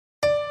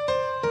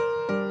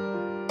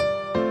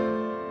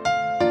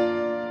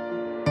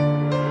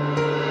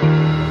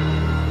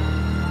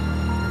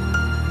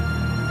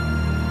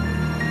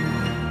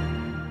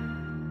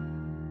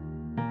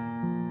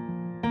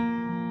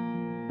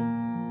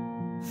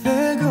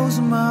goes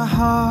my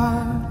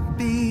heart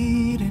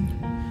beating,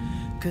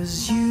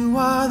 'cause you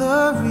are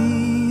the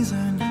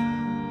reason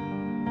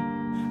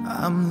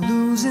I'm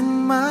losing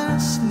my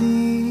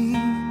sleep.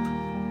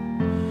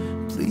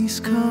 Please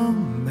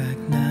come back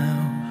now.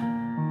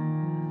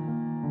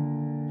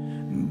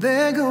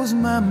 There goes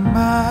my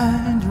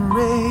mind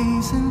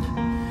racing,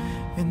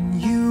 and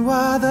you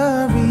are the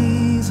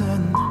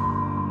reason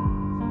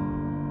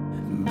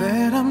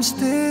that I'm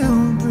still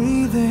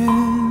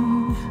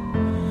breathing.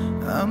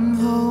 I'm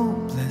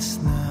hopeless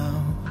now.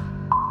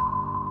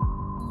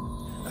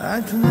 I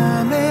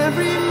climb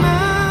every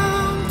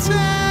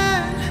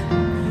mountain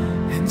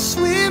and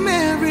swim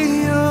every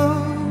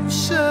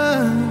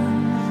ocean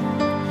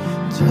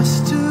just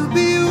to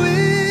be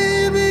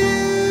with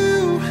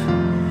you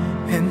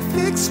and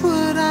fix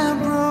what I've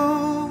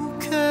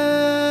broken.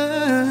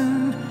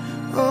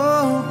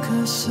 Oh,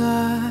 'cause I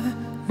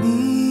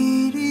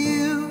need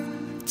you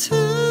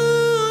to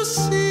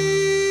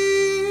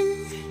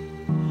see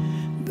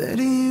that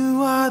you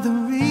are the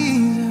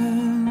reason.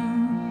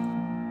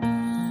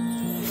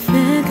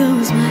 There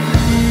goes my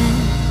head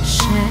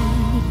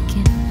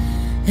shaking,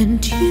 and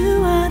you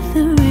are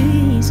the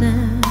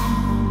reason.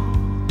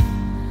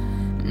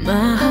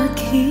 My heart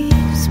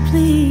keeps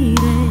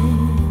bleeding.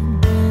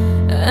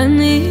 I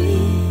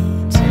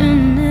need you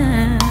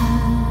now.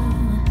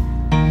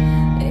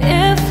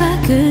 If I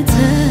could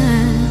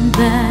turn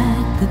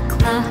back the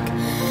clock,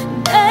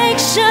 make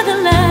sure the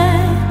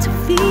lights are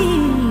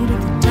feed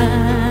at the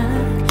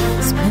dark,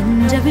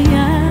 spend every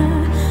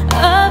hour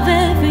of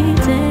every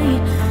day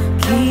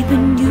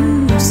keeping you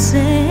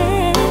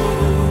safe.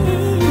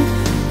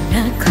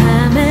 I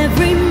climb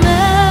every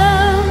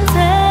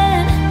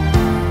mountain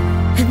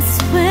and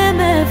swim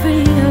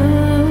every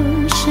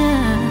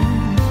ocean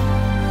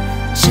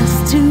just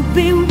to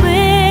be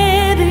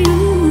with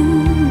you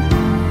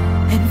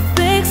and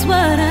fix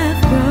what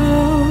I've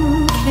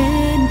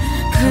broken.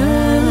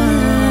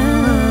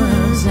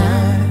 'Cause I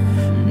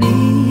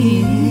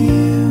need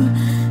you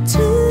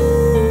to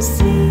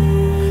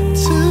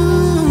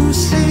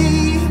see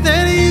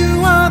that you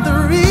are the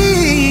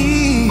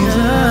reason.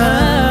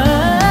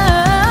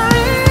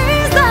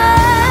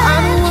 I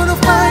don't wanna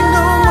fight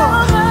no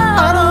more.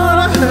 I don't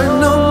wanna hurt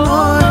no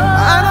more.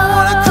 I don't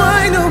wanna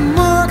cry no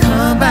more.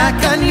 Come back,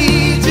 I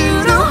need you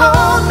to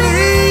hold me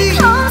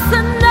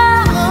closer now,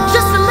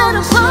 just a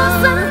little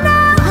closer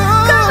now.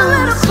 Come a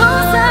little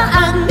closer.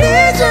 I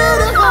need you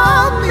to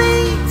hold me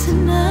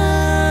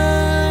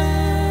tonight.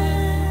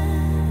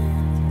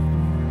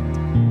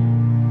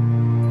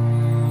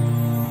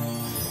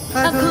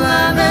 I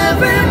climb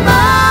every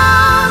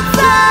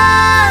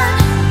mountain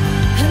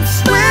and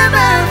swim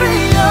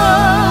every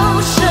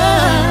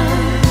ocean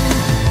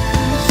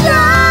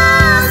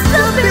just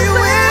to be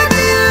with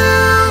you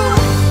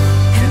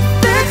and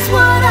fix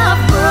what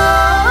I've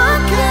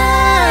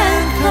broken.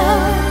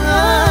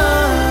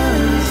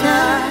 'Cause I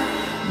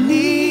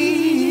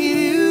need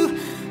you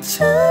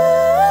to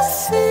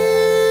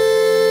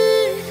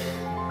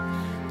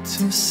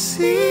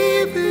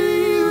see that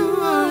you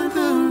are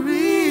the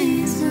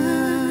reason.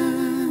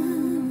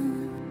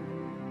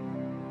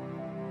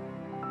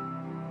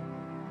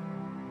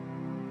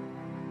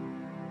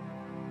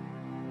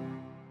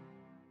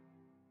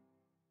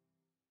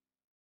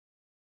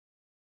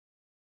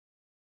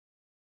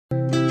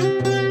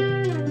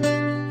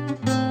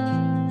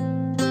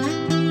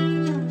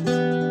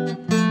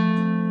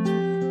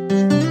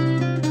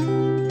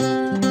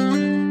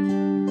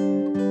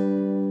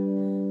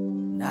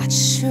 Not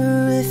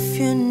sure if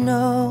you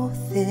know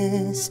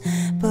this,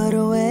 but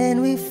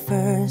when we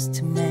first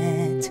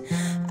met,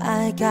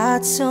 I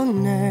got so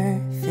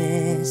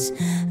nervous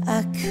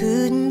I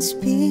couldn't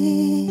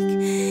speak.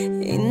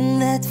 In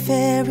that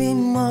very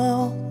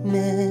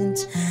moment,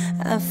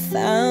 I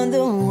found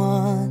the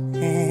one,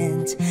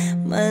 and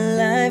my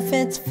life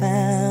had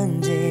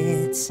found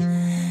its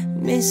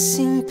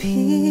missing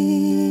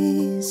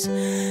piece.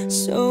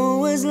 So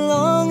as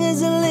long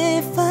as I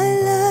live, I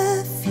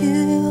love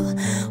you,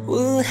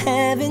 will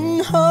have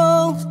and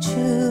hold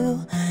you.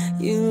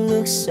 You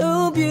look so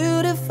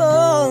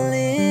beautiful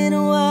in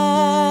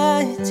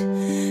white,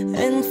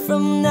 and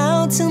from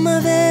now till my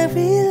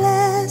very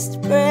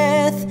last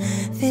breath,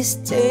 this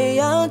day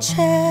I'll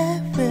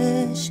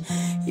cherish.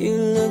 You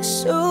look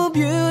so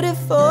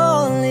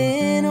beautiful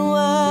in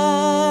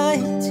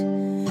white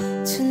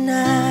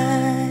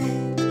tonight.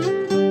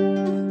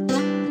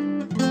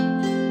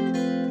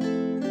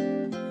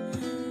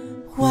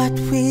 What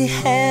we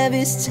have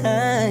is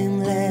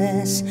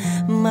timeless,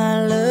 my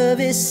love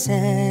is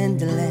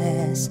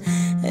endless,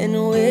 and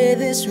with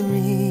this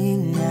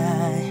ring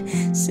I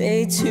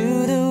say to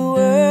the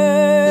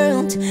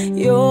world,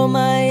 you're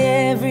my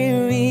every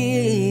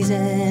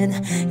reason.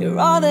 You're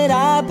all that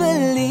I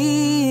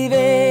believe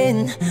in.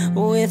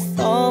 With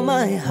all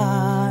my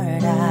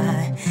heart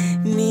I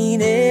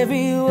mean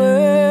every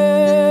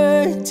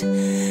word.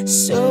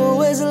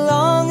 So as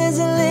long as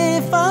I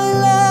live, I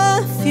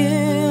love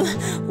you,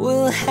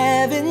 will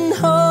have and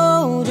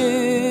hold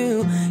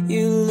you.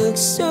 You look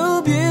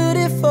so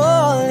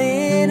beautiful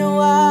in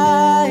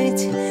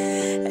white.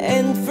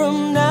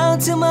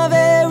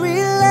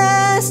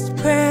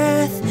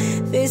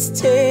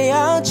 day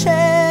I'll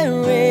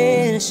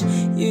cherish.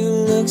 You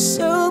look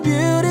so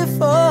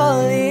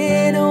beautiful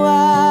in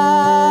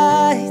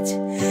white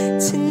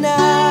tonight.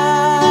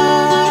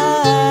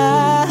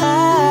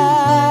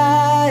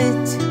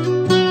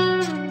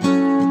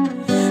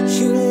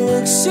 You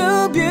look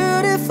so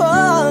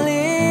beautiful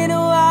in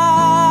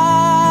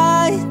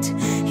white,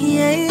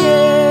 yeah,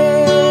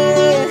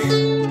 yeah.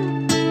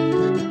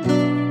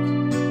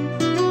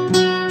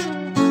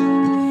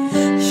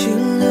 You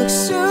look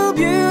so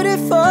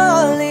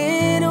beautiful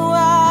in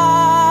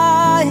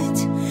white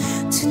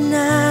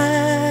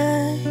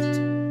tonight.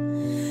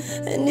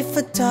 And if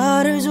a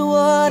daughter's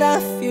what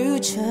our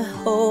future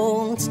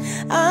holds,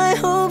 I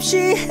hope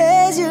she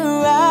has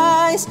your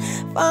eyes,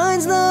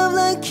 finds love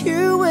like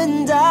you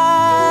and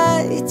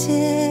I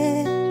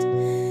did.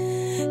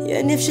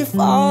 And if she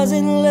falls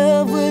in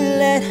love, we'll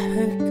let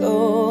her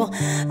go.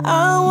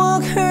 I'll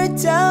walk her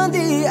down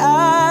the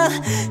aisle.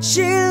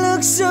 She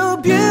looks so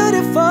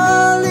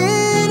beautiful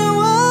in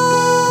white.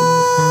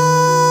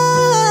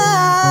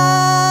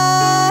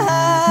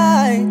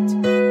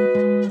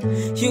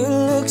 You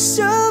look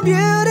so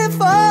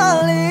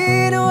beautiful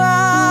in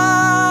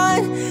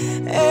white.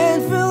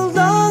 And for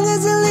long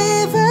as I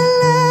live, I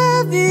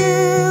love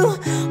you.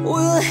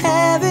 We'll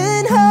have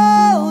and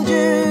hold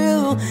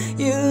you.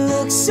 You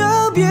look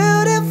so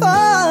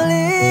beautiful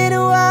in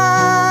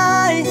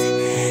white.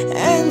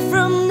 And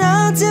from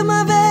now to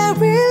my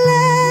very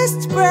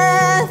last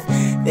breath,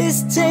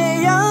 this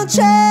day I'll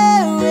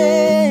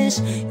cherish.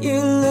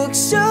 You look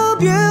so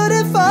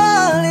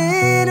beautiful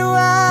in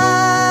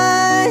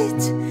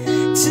white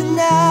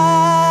tonight.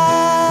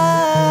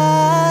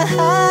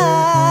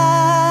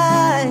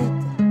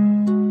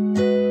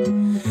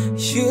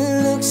 You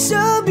look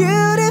so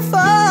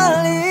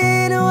beautiful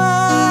in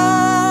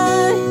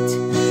white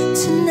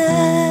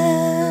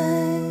tonight.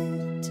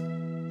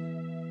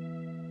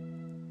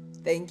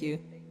 Thank you.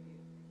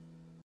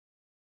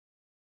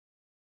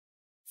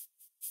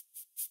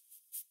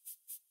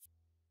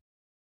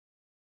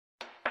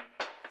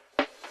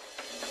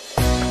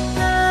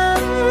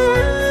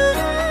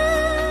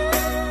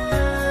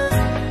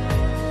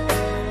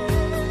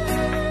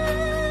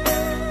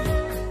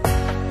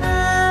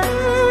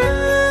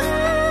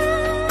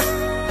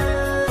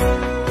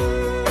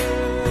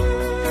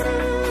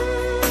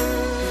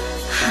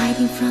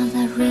 Hiding from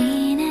the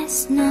rain and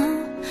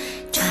snow,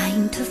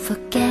 trying to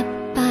forget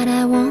but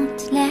I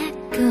won't let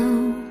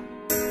go.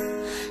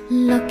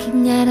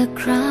 Looking at a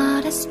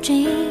crowded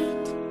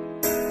street,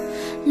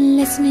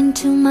 listening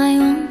to my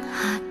own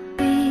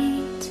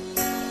heartbeat.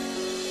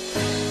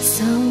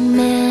 So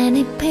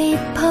many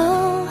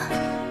people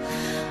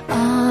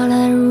all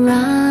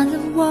around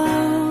the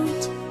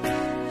world.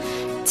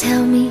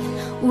 Tell me,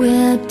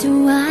 where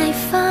do I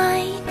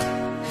find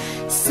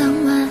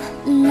someone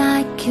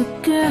like you,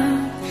 girl?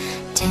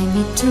 Take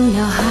me to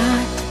your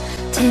heart,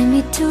 take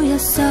me to your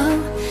soul.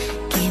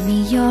 Give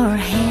me your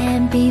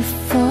hand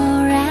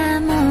before I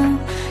move.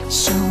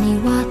 Show me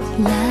what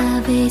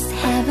love is,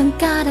 haven't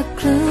got a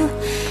clue.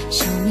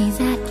 Show me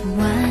that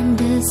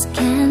wonders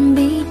can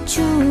be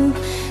true.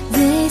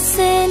 They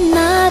say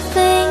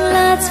nothing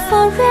lasts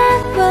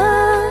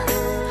forever.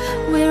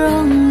 We're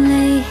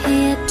only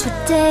here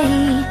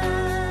today.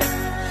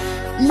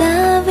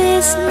 Love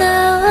is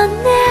now or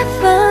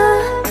never.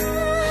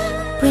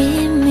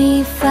 Bring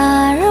me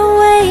far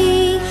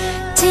away.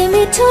 Take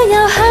me to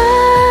your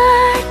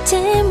heart,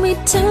 take me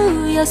to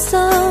your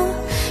soul.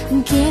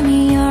 Give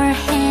me your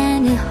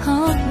hand and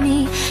hold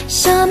me.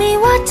 Show me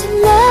what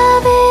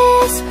love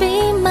is,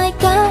 be my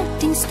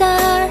guiding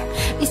star.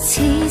 It's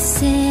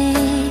easy.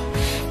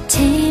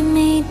 Take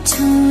me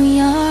to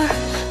your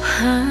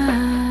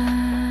heart.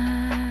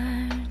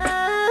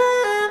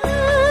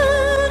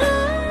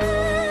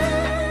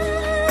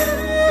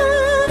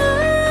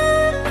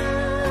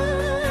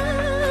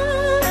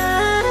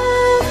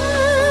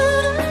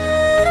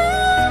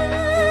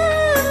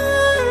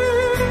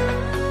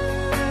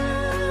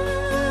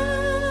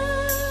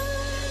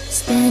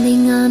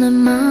 Standing on a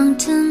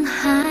mountain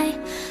high,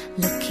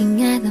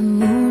 looking at the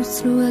moon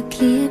through a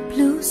clear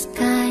blue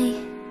sky.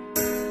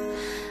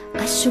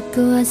 I should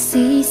go and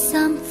see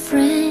some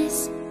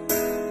friends,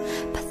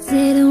 but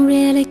they don't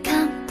really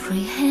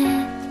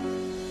comprehend.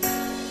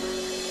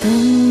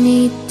 Don't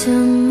need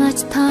too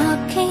much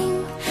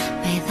talking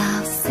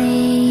without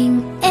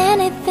saying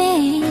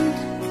anything.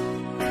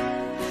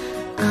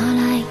 All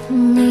I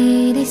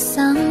need is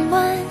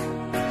someone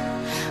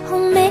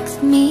who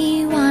makes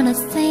me wanna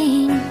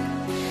sing.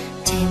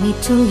 Take me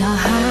to your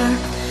heart,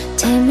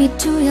 take me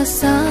to your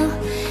soul.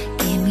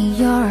 Give me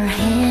your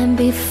hand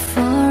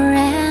before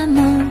I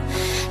move.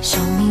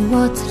 Show me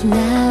what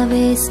love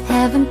is,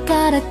 haven't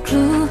got a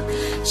clue.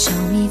 Show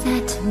me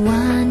that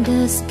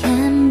wonders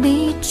can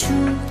be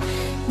true.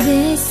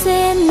 They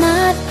say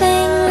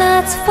nothing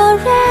lasts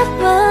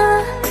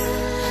forever.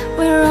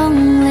 We're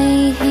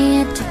only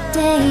here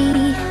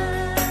today.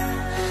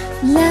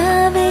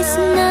 Love is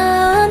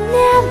now or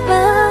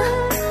never.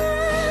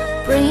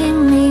 Bring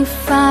me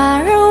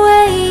far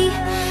away.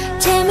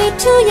 Take me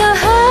to your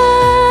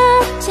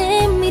heart,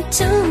 take me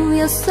to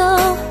your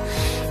soul.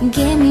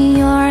 Give me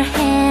your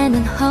hand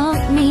and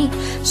hold me.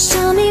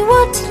 Show me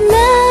what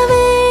love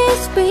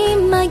is. Be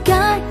my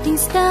guiding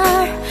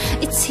star.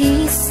 It's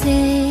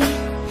easy.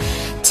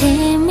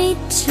 Take me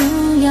to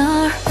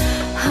your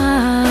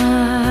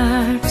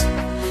heart.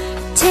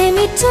 Take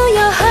me to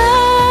your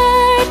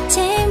heart.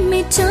 Take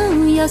me to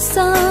your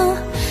soul.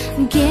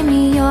 Give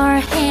me your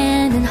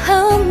hand and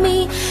hold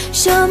me.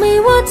 Show me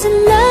what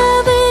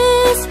love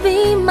is.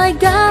 Be my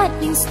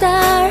guiding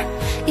star.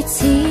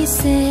 It's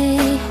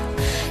easy.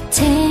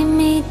 Take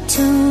me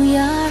to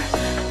your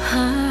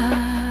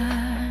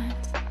heart.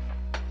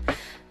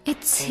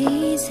 It's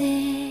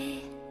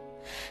easy.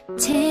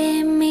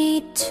 Take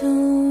me to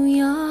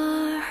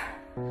your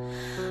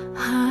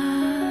heart.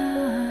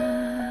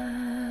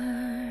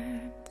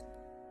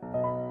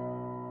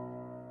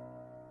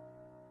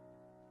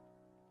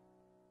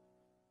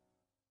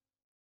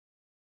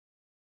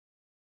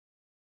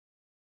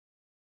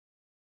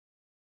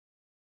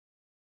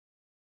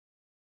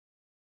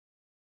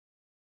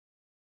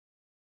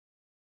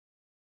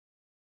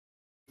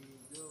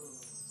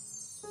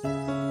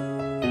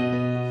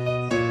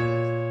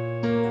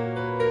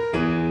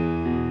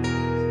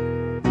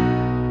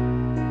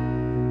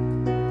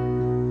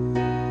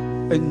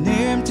 An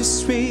empty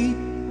street,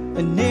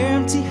 an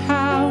empty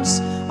house,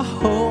 a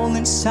hole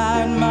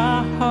inside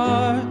my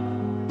heart.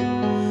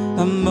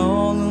 I'm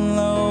all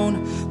alone,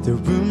 the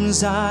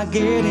rooms are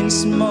getting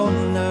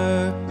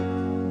smaller.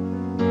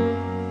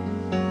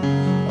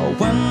 I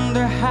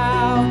wonder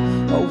how,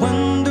 I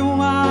wonder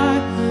why,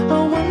 I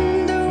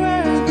wonder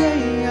where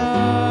they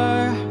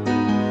are.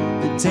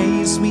 The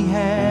days we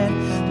had,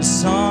 the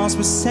songs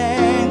we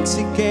sang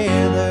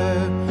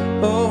together,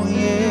 oh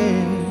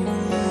yeah.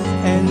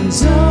 And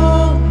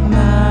oh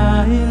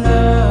my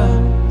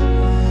love,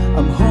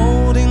 I'm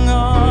holding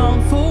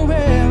on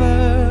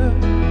forever,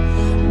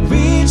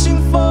 reaching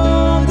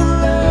for the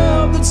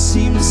love that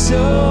seems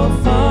so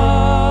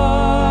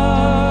far.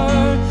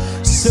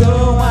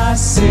 So I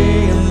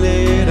say a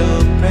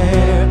little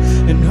prayer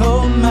and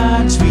hope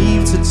my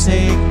dreams will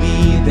take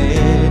me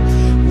there,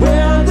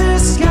 where the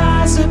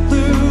skies are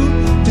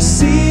blue, to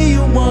see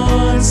you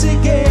once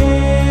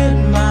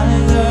again, my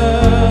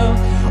love.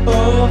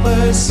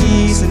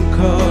 Overseas and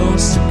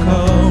coast to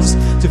coast,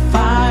 to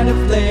find a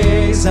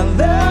place I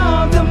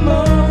love the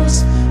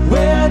most,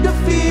 where the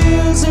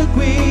fields are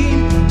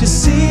green, to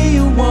see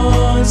you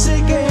once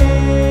again,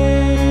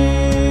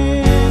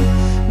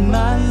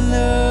 my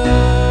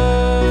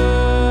love.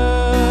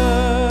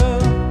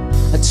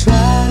 I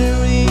try to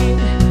read,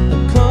 I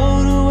go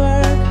to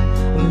work,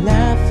 I'm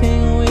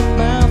laughing with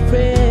my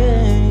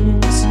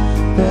friends,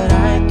 but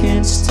I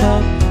can't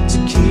stop to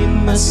keep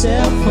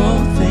myself from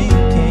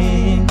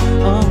thinking,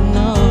 oh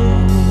no.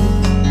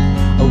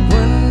 I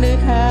wonder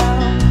how,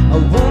 I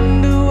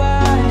wonder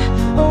why,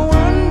 I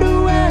wonder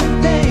where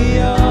they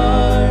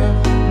are.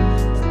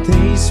 The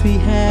days we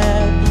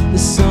had, the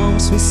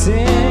songs we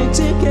sang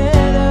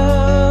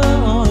together,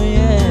 oh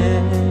yeah.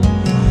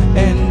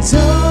 And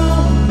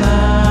oh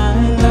my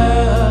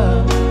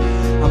love,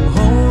 I'm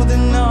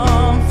holding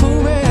on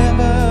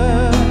forever,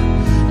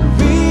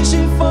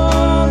 reaching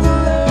for the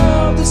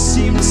love that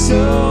seems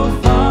so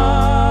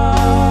far.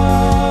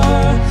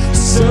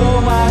 So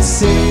I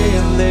say a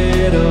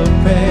little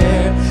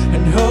prayer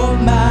and hope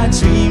my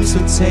dreams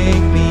will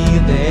take me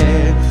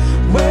there,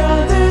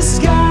 where the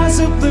skies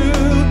are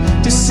blue,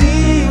 to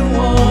see you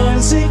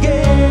once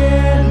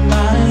again,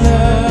 my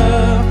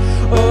love.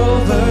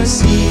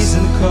 Overseas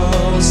and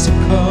coast to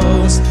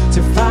coast,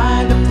 to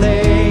find a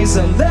place I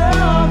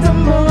love the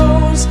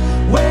most,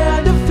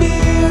 where the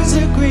fields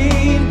are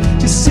green,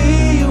 to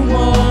see you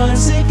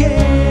once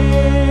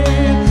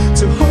again,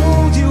 to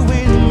hold you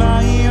in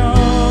my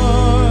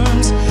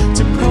arms,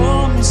 to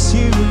promise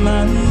you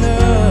my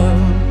love,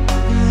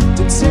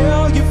 to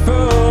tell you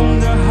from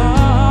the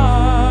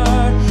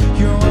heart,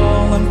 you're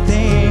all I'm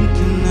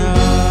thinking of.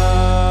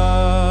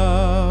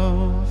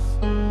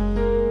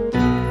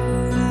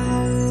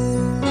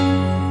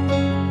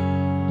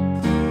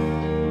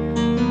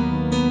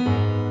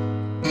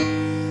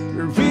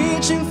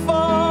 Reaching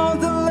for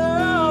the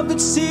love that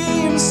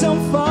seems so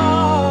far.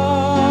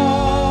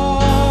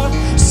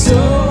 So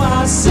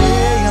I say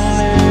a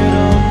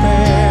little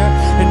prayer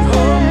and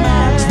hope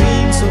my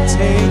dreams will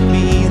take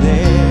me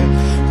there,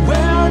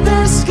 where the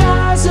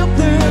skies are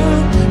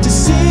blue, to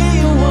see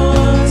you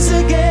once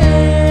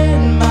again,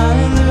 my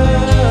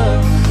love.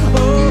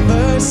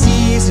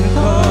 Overseas and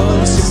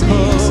coast to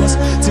coast,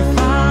 to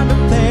find a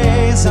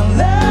place I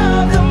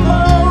love the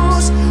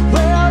most,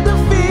 where the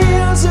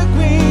fields are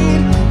green,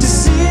 to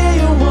see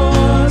you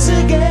once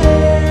again.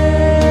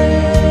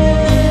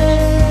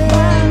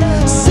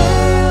 Say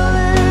a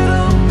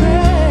little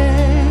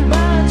prayer,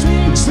 my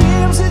dreams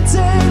will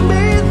take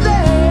me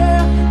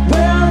there,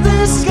 where the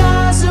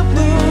skies are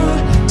blue,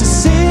 to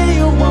see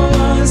you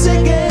once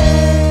again.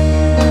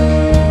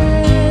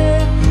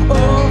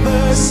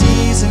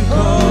 Overseas and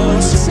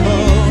coast to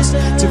coast,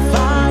 to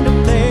find a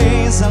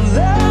place I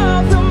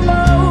love the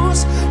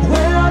most,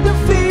 where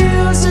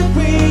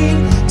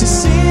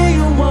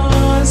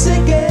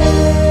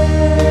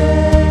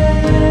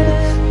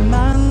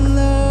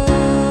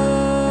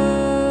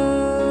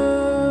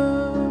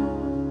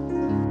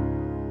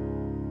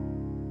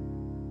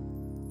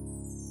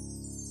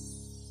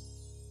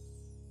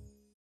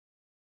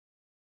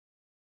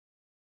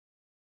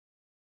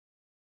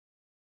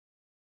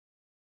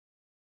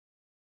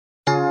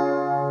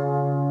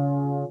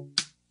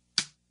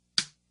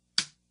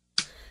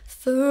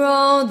For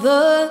all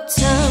the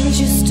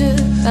times you stood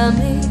by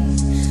me,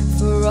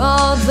 for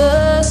all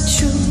the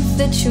truth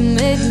that you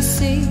made me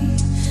see,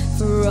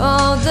 for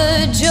all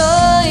the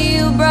joy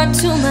you brought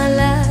to my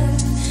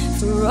life,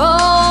 for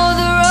all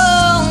the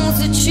wrongs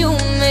that you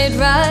made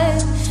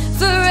right,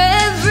 for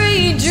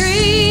every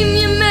dream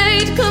you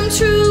made come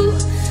true,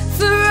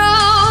 for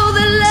all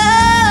the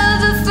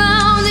love I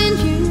found in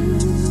you,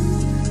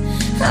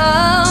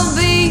 I'll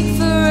be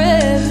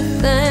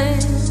forever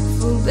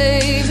thankful,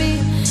 baby.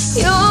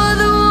 You're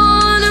the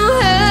one who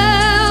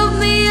held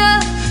me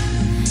up,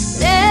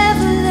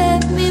 never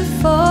let me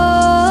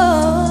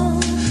fall.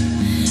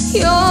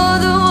 You're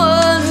the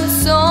one who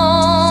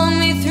saw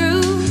me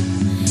through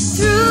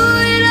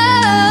it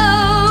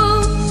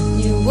all.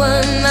 You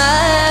were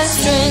my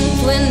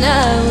strength when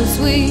I was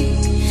weak.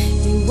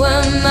 You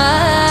were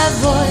my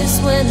voice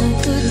when I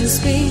couldn't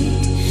speak.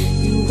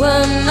 You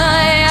were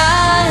my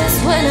eyes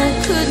when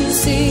I couldn't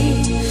see.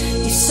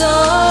 You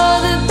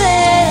saw the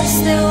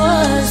best there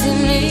was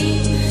in me,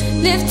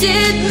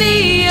 lifted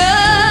me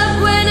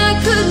up when I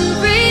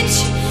couldn't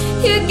reach.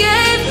 You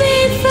gave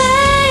me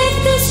faith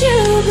 'cause you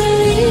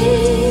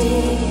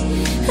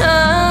believe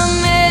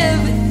I'm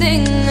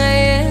everything I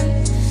am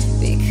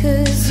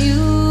because you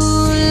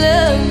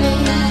love me.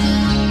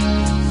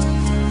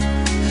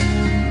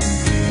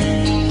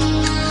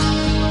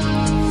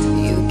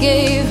 You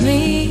gave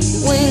me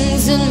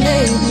wings and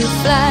made me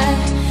fly.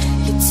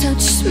 You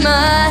touched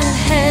my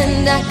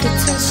hand, I could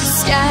touch the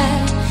sky.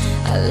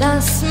 I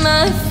lost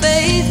my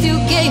faith, you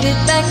gave it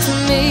back to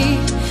me.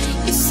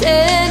 You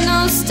said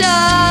no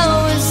star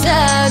was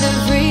out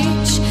of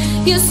reach.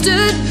 You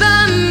stood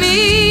by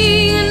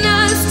me and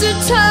I stood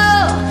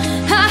tall.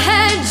 I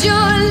had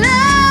your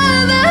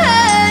love, I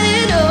had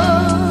it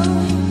all.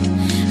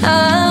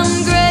 I'm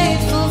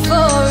grateful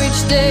for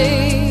each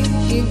day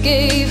you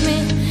gave me.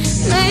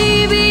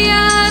 Maybe I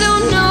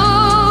don't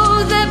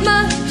know that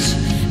much,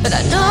 but I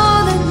know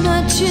that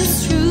much is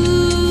true.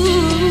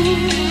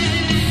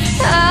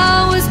 I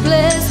was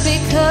blessed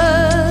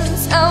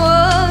because I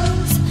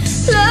was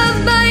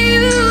loved by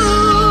you.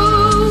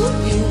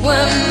 You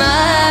were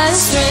my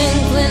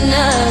strength when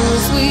I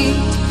was weak.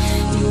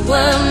 You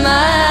were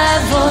my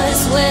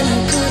voice when I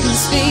couldn't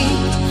speak.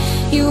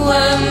 You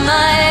were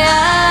my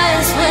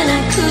eyes when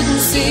I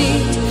couldn't see.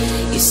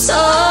 You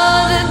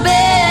saw the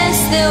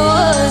best there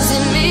was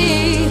in me,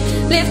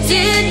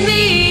 lifted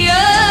me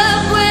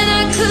up when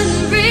I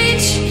couldn't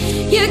reach.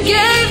 You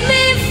gave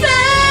me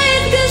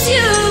faith 'cause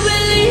you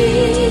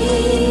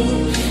believe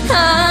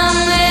I'm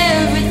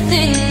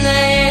everything I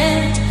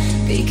am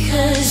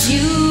because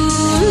you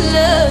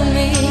love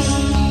me.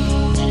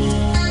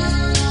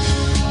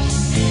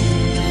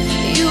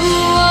 You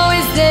were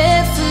always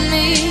there for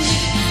me,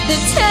 the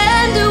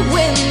tender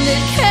wind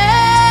that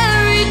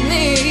carried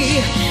me,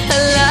 a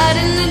light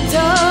in the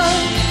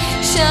dark,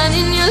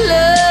 shining your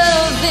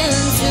love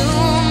into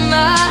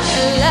my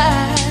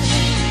life.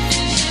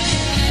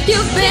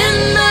 You've been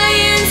my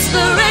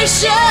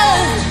inspiration,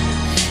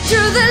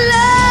 through the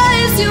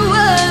lies you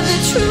were the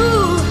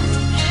truth.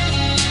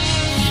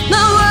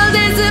 My world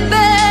is a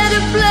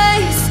better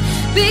place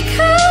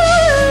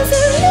because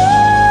of you.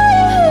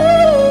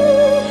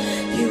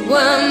 You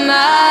were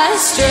my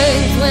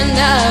strength when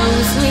I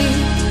was weak.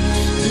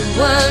 You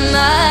were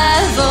my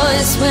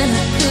voice when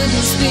I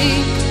couldn't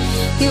speak.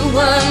 You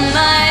were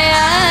my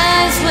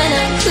eyes when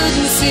I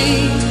couldn't see.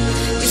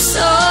 You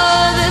saw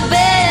the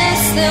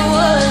best there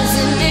was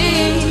in me,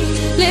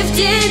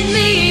 lifted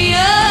me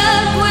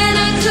up when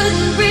I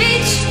couldn't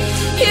reach.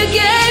 You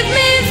gave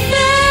me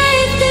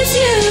faith 'cause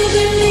you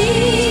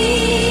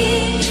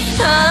believe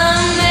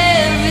I'm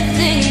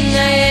everything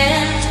I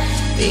am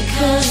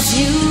because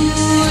you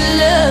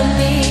love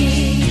me.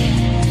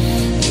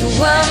 You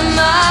were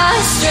my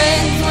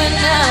strength when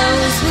I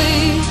was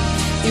weak.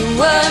 You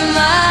were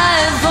my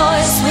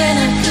voice when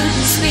I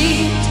couldn't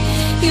speak.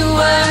 You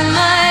were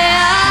my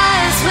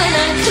eyes when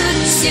I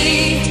couldn't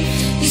see.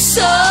 You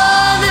saw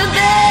the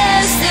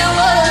best there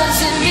was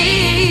in me,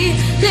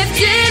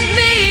 lifted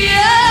me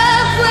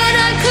up when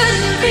I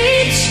couldn't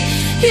reach.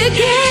 You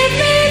gave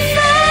me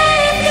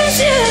faith 'cause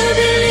you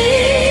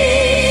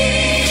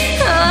believe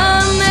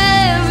I'm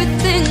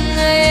everything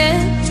I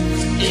am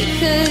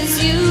because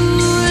you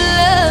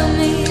love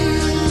me.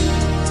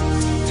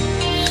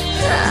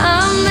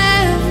 I'm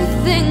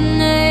everything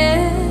I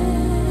am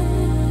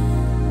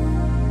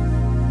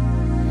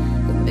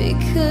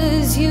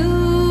because you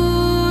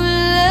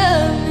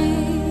love me.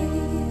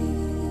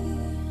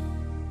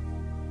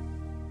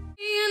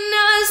 And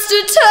I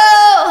stood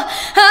tall,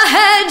 I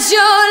had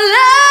your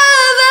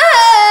love, I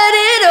had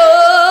it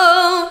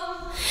all.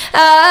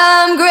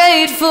 I'm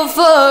grateful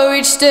for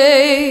each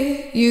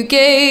day you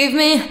gave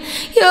me.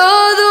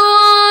 You're the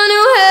one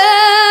who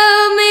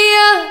held me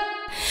up,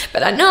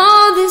 but I know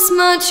this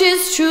much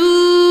is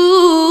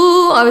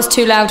true. I was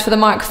too loud for the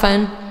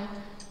microphone.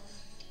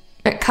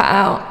 It cut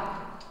out.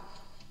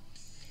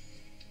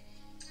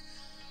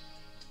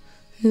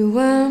 You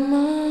were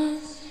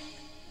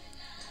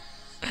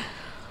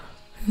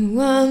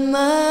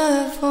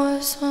my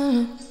voice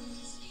when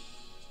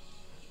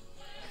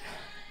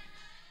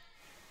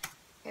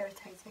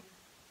exciting.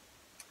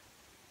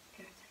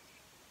 Very exciting.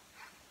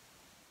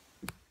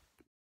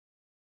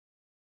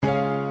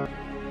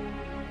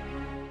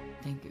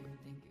 Thank you.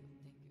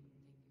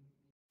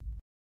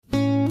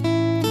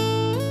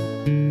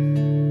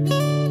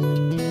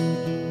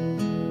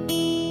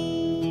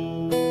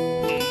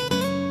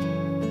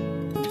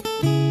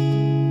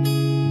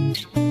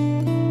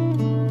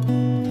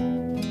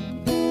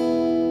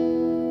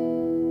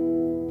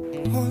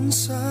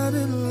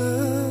 One-sided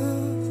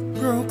love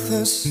broke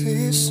the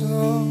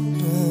seesaw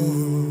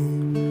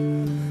down.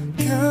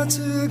 Got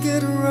to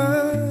get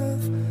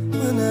rough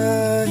when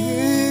I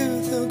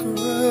hear the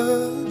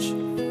grudge.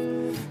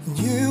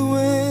 You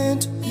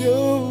went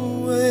your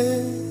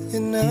way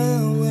and I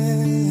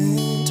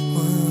went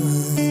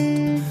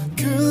mine.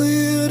 Girl,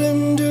 you'd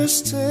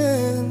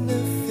understand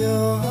if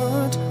your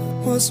heart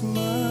was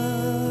mine.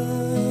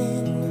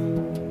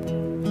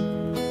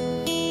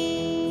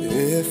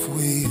 If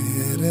we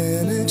had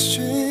an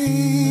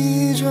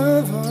exchange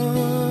of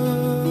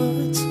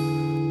hearts,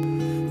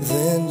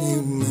 then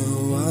you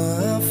know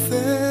I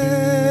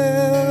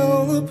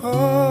fell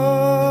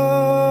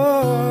apart.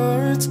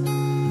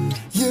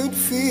 You'd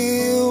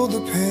feel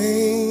the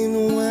pain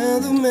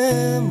when the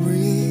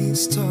memories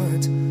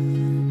start.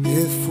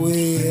 If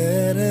we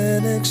had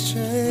an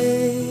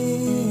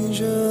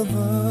exchange of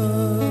hearts.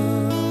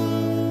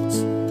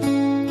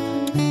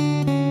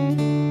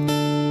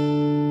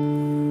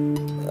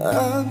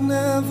 I've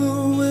never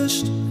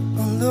wished a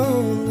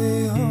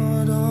lonely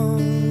heart on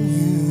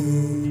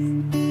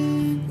you.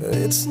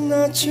 It's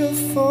not your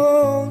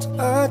fault,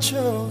 I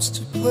chose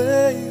to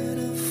play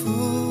the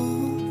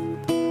fool.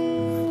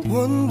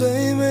 One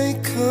day may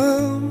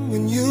come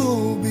when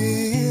you'll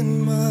be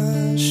in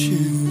my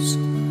shoes.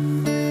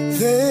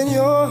 Then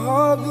your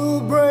heart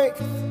will break,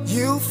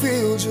 you'll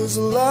feel just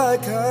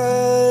like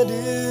I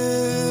do.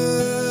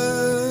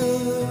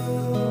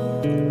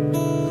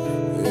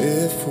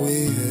 If we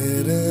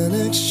had an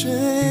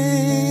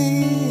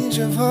exchange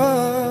of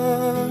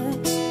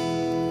hearts,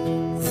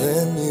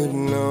 then you'd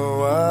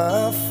know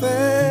I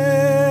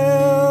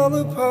fell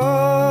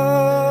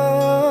apart.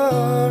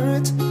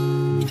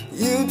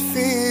 You'd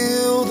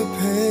feel the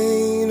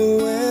pain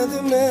when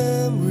the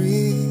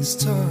memories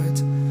start.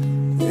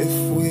 If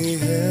we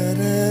had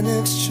an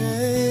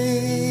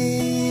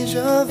exchange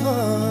of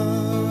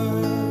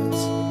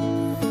hearts.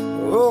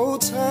 Oh,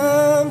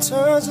 time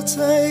turns the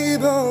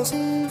tables,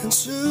 and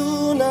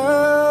soon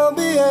I'll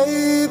be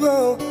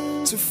able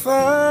to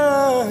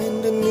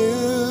find a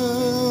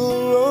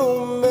new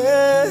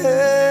romance.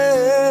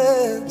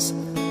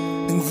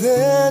 And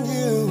then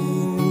you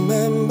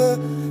remember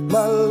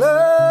my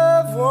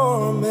love,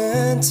 warm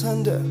and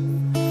tender.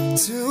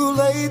 Too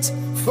late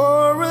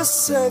for a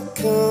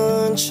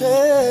second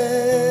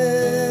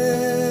chance.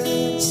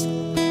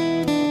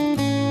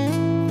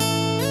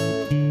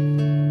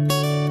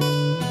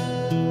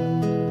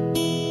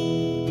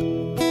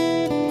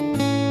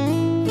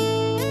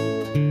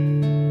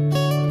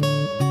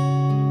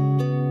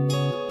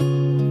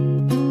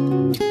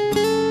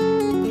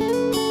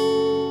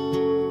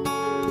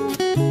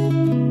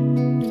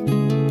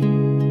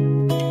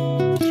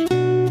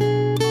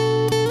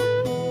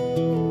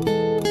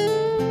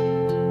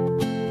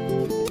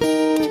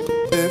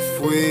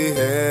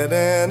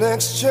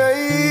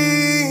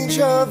 Exchange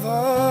of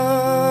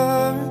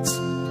hearts,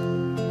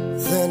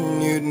 then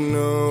you'd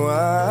know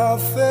I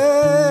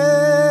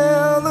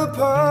fell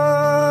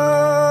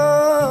apart.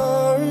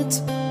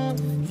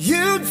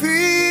 You'd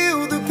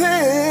feel the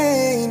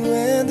pain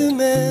when the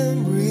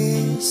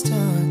memories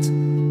start.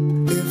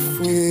 If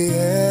we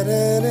had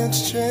an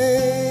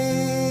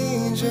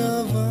exchange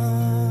of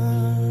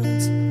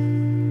hearts,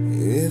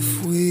 if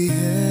we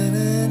had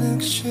an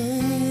exchange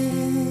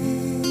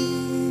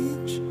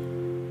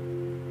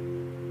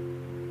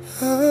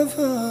of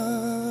hearts.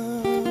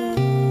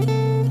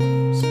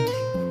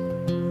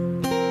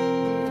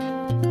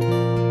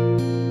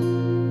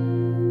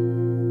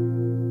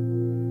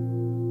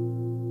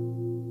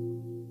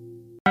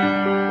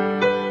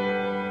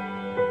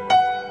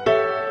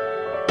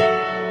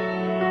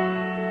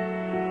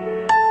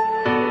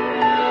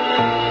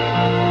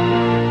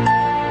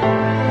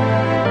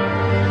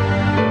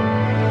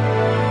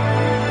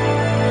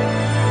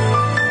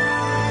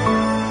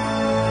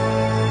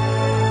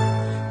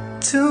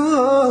 Two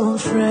old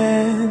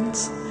friends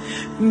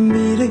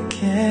meet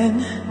again,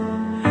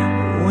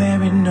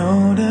 wearing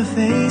older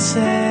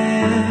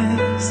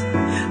faces,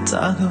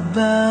 talk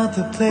about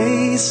the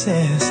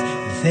places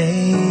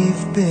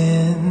they've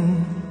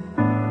been.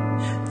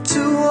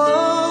 Two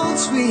old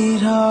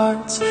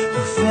sweethearts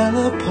who fell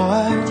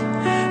apart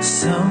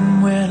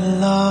somewhere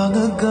long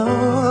ago.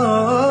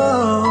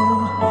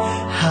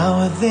 How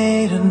are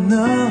they to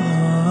know?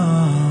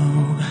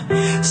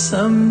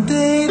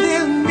 Someday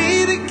they'll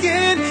meet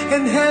again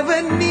and have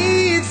a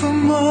need for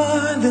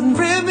more than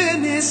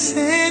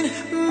reminiscing.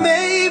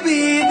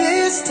 Maybe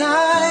this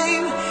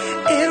time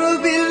it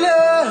will be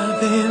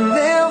love and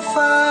they'll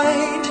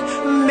find.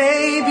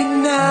 Maybe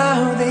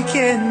now they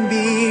can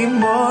be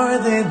more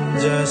than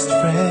just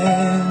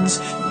friends.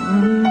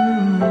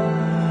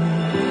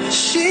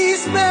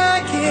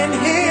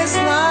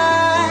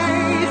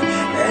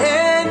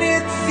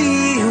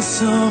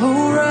 so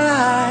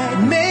right.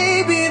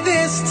 Maybe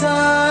this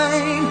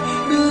time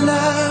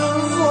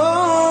love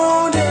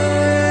won't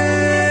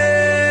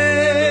end,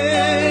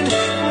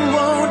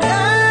 won't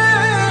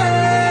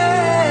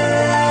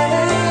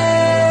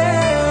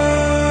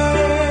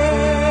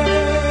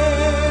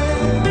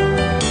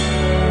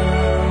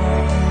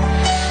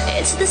end.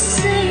 It's the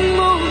same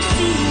old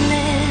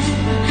feeling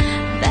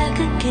back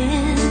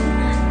again.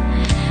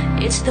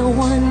 It's the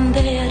one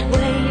they had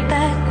way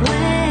back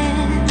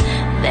when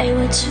they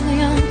were too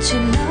young to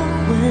know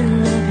when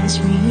love is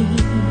real.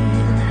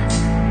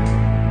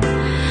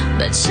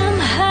 But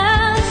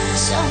somehow,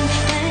 some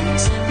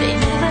things, they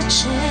never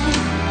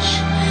change.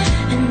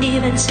 And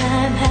even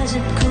time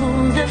hasn't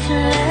cooled the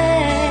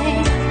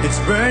flame. It's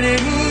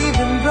burning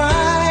even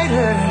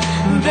brighter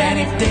than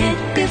it did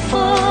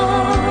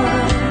before.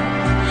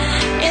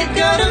 It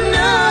got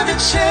another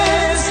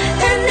chance,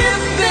 and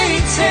if they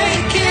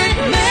take it,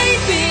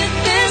 maybe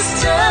this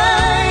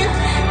time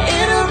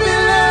it'll be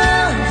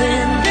love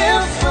and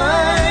they'll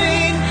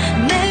find.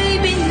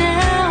 Maybe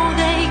now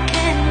they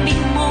can be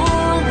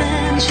more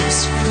than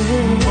just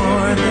friends.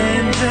 More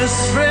than just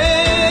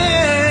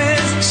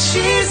friends.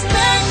 She's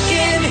back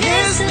in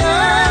his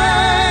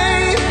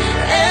life,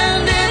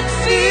 and it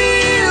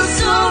feels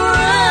so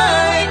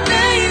right.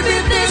 Maybe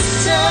this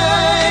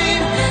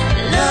time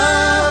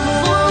love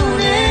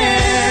won't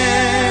end.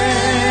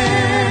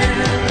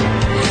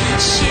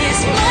 She's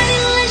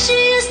smiling like she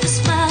used to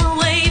smile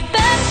way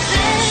back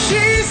then.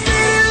 She's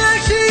feeling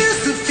like she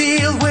used to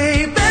feel way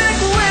back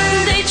when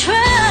They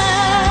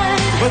tried,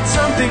 but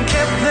something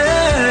kept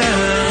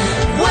them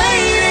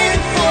waiting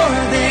for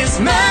this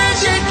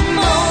magic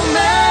moment.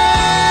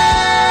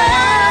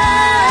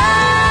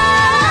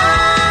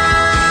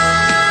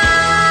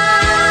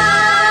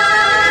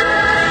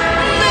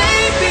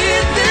 Maybe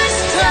this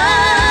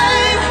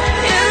time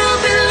it'll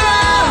be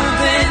love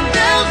and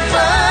they'll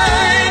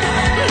find.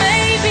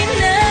 maybe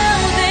now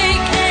they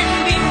can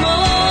be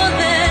more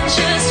than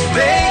just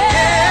They friends.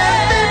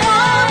 can be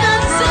more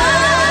than So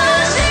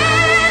friends.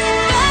 she's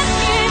back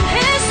in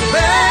his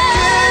Back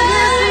in his life,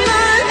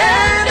 life,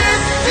 and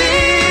it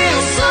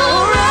feels so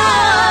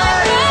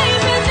right.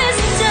 maybe this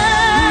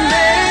time,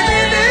 Maybe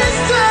this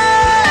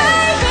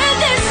time, maybe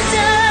this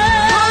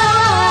time,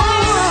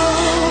 oh,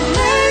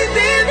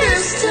 maybe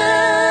this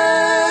time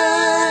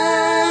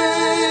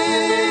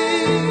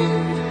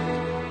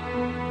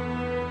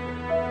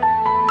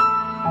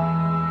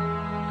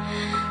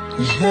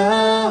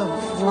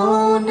love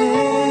won't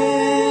end.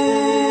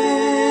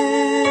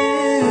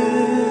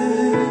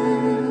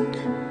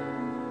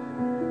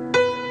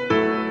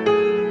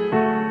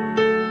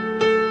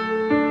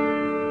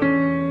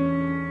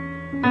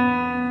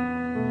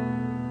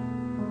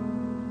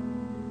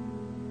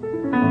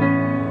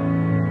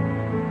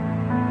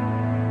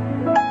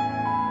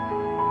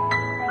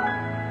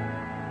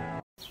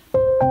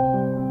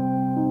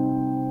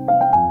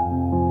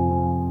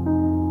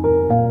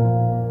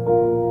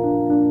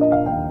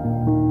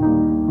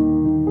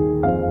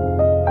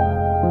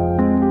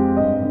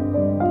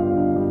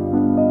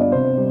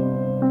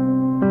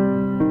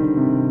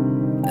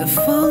 If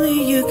only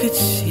you could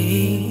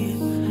see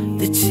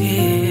the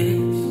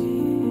tears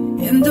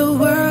in the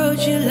world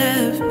you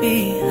left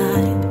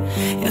behind.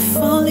 If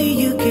only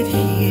you could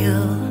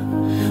heal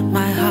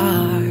my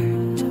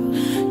heart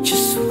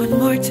just one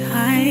more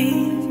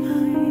time.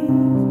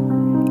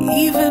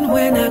 Even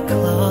when I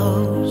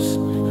close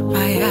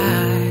my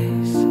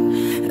eyes,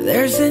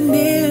 there's an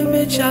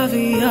image of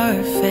your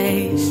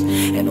face,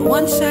 and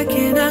one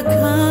second I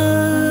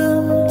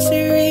come to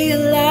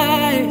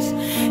realize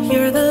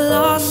you're the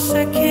loss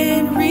I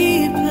can't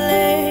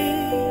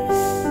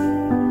replace.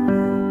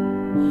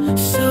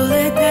 So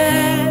let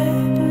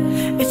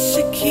that, it's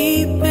a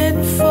keeping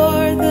for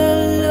the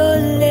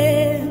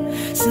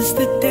lonely. Since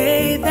the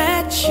day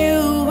that you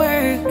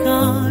were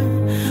gone,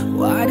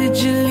 why did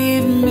you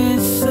leave me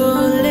so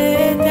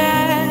late?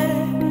 That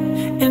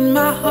in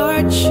my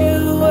heart you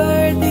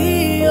were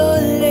the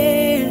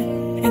only,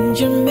 and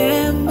your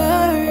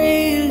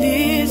memory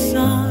lives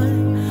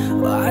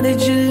on. Why did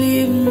you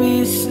leave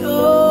me so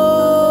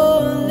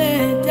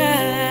late?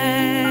 That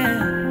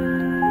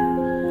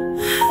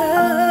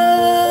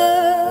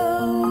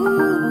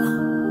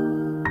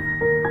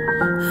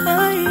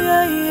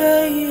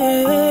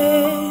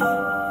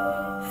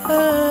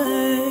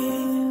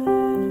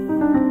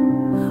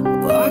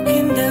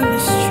walking down the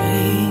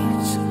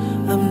streets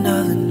of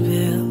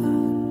Northernville,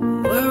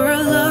 where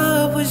our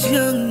love was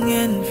young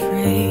and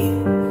free.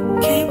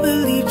 Can't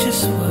believe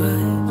just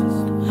what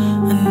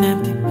an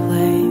empty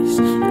place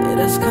it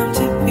has come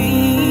to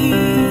be.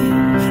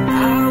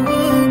 I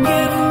will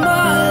give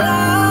my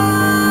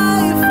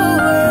life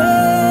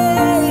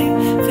away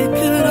if it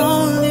could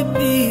only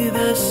be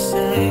the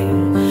same.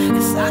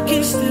 'Cause I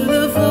can still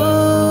the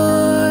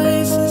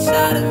voice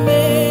inside of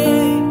me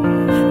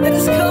that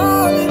is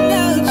calling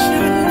out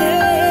your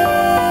name.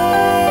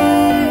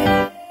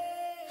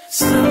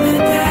 So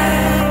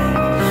that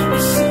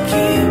it's a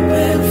key.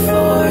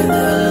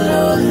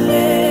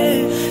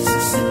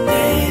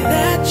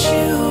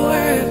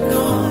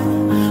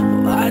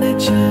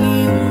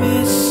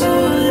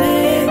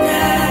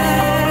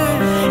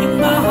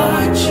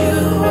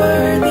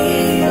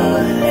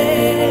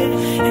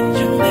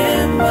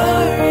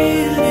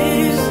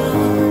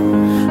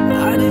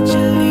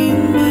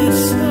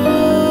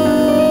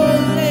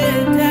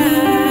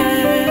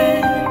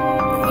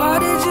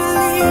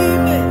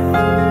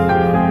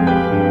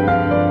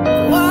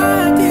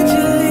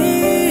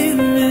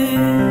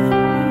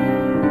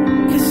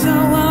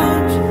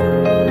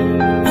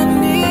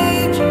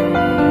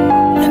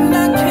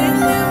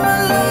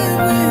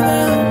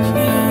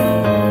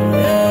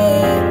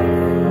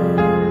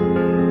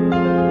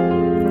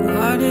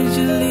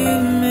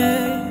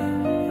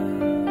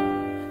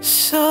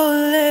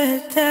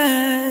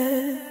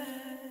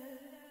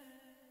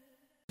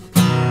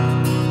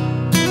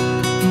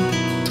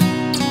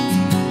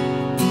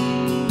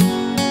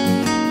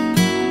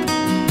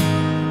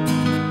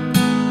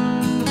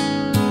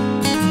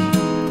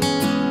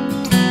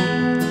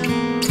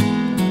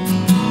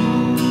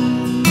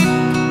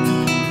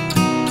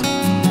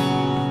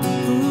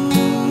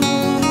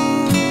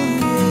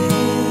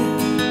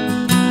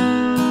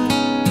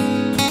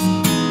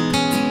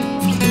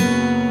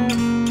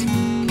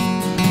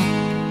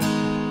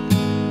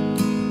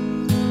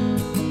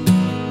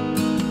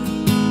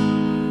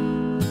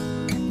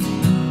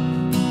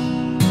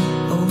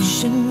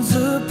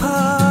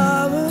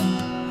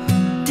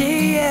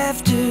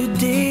 after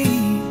day,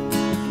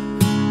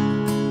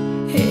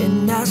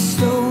 and I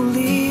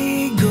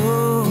slowly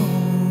go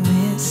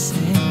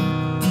insane.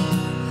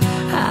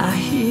 I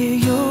hear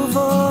your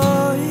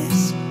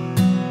voice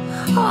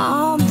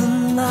on the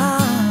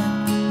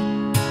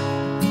line,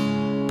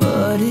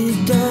 but it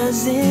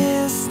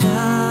doesn't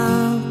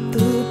stop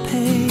the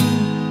pain.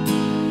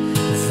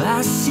 If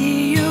I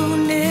see you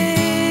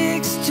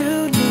next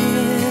to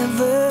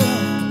never,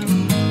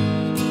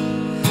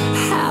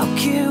 how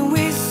can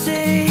we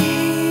say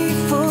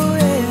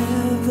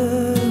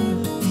forever?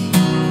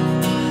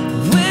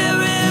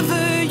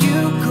 Wherever you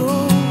go,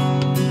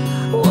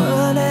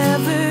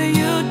 whatever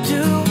you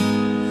do,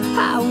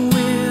 I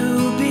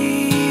will be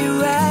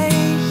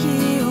right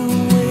here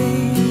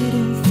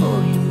waiting for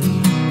you.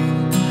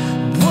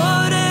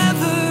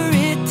 Whatever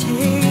it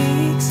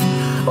takes,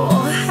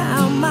 or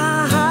how my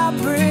heart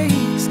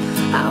breaks,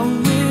 I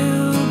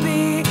will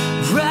be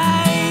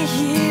right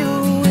here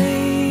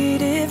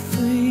waiting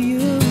for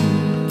you.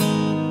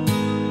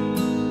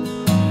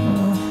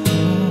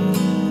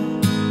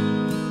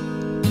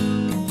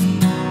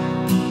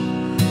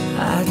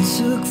 I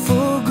took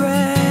for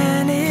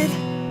granted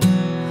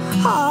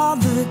all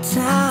the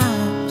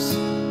times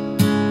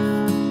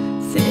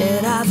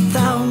that I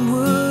thought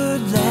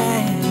would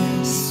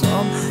last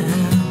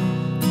somehow.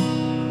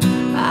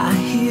 I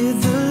hear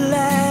the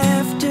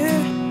laughter,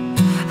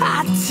 I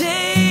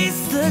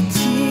taste the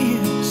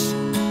tears,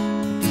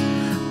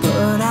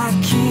 but I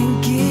can't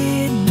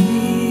get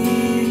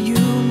near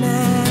you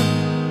now.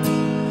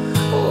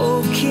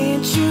 Oh,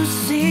 can't you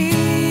see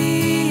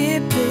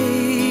it,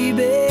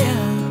 baby?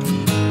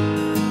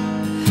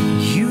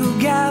 You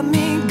got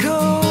me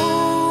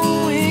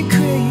going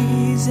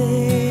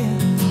crazy.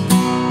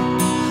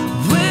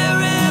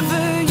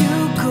 Wherever you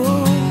go,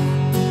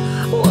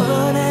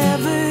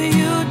 whatever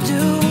you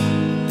do,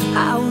 I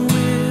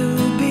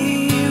will be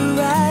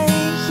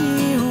right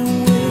here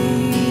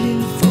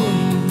waiting for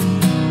you.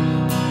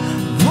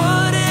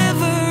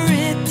 Whatever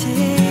it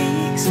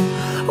takes,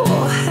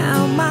 or how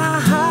my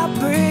heart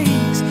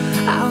breaks,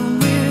 I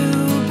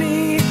will be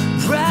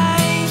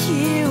right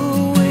here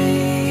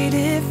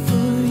waiting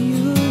for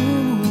you.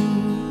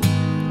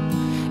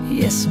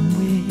 Yes, I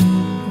will.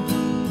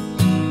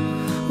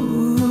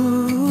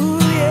 Ooh,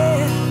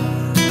 yeah.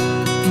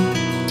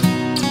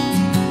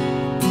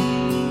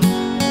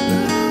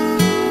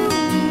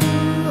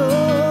 Ooh,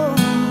 oh.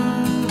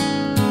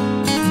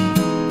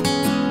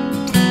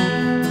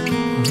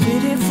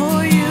 Waiting for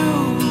you,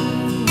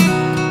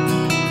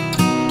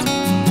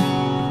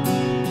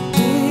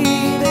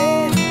 baby.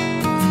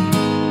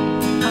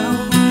 I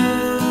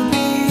will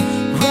be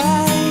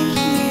right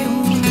here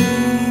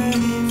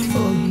waiting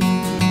for you.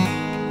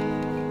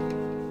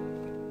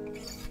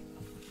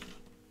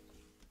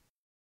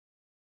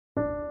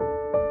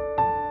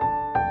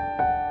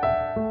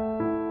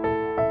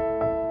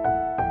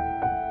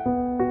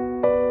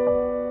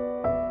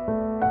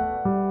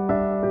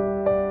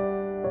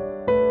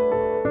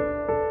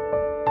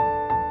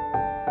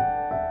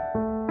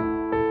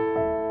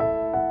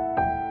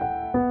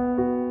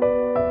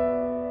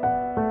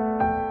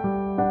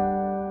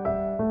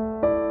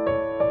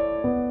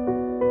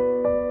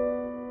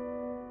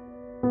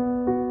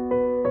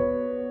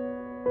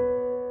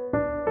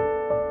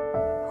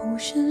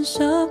 Oceans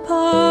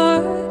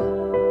apart,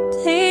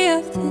 day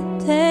after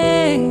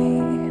day,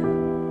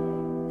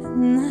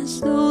 and I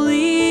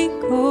slowly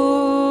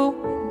go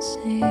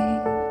insane.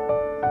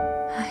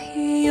 I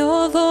hear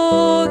your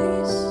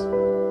voice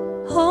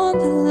on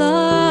the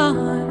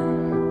line,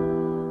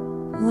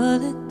 but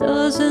it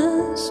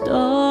doesn't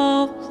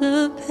stop the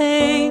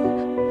pain.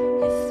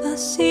 If I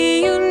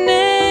see you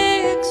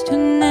next to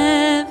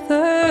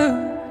never,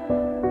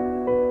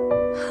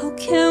 how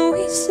can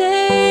we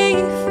say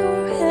forever?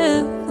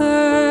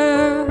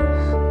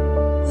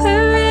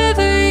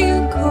 Wherever you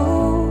go,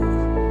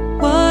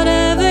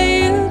 whatever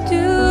you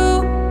do,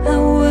 I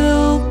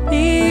will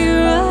be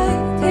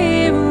right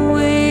here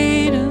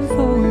waiting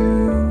for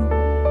you.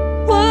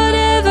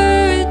 Whatever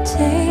it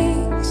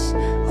takes,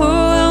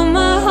 or how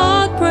my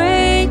heart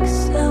breaks,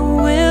 I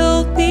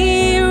will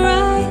be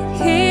right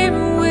here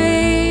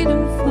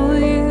waiting for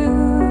you.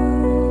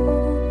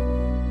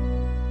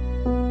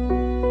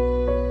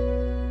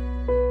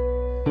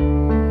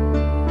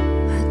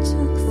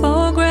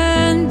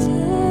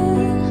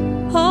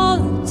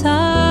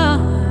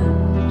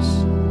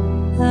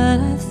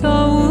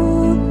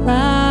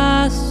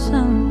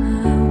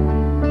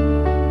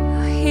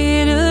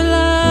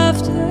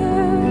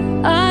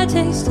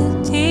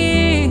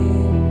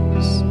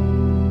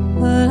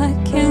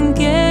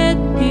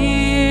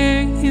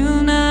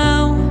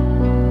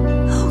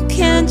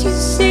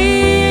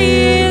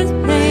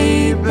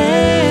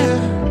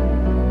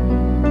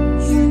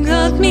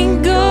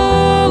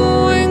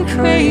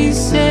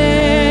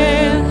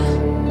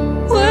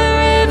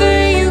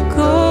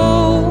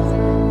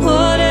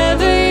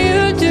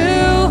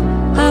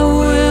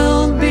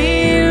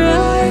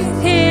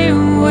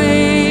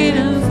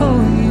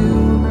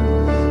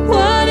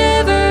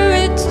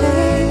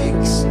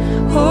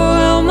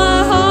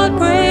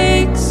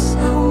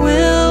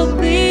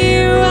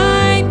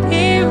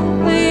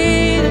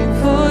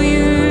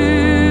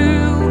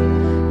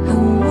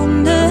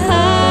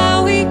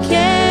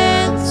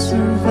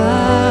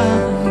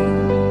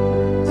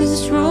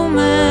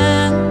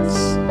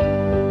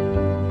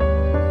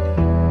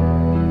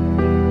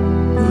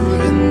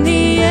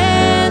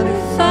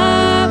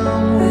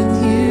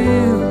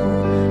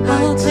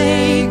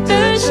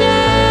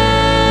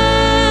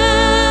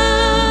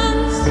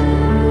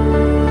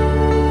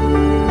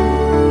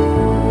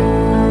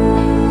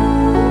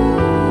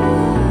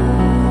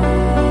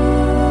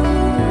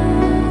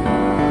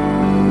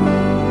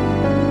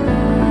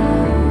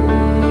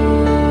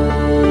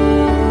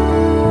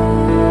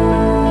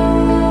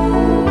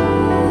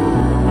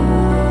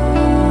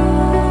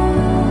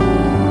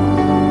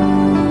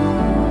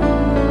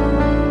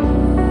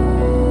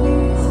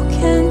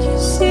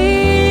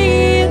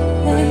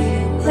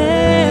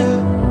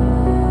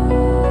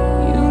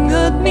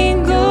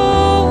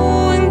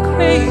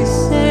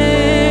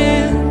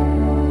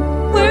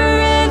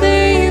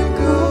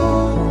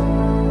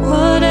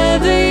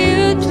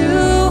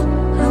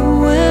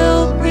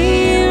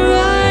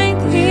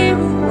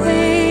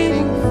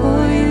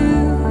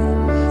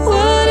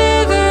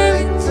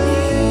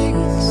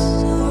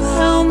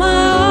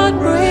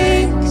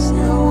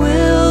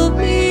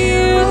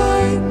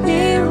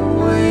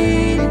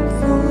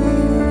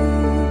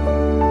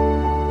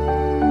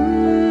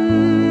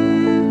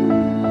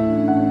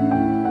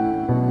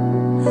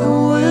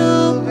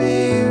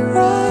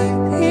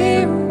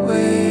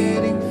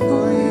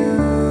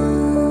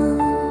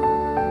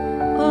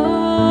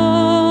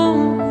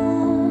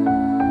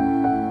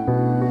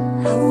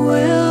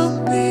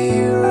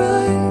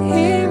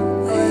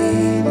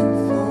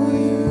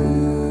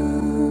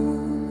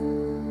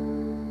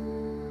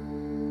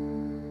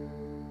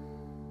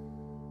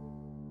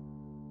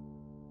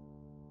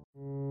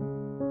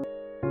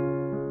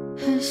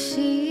 I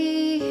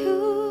see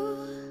you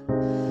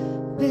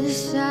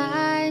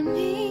beside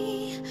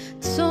me.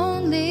 It's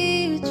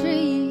only a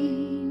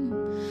dream,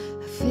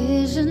 a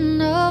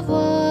vision of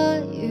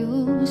what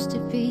used to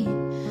be.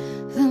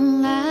 The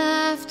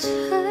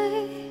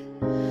laughter,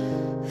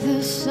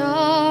 the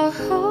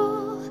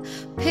sorrow,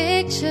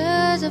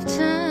 pictures of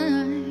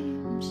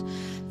times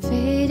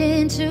fade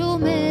into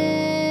memories.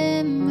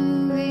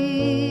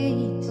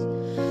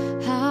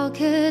 How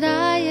could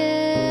I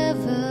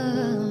ever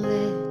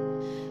let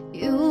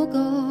you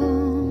go?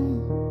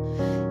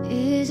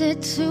 Is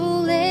it too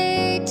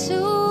late to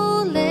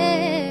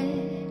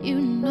let you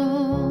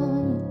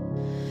know?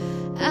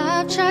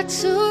 I've tried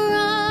to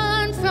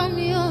run from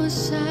your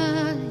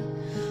side,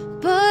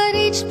 but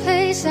each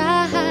place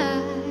I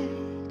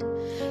hide,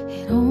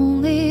 it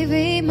only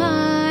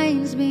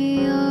reminds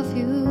me of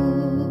you.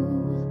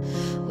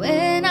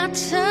 When I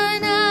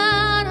turn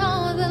out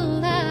all the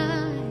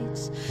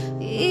lights,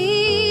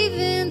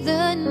 even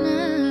the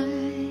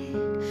night,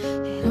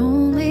 it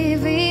only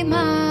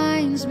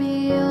reminds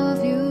me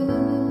of you.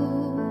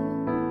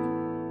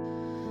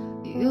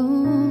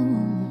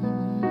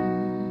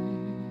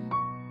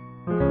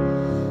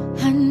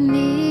 I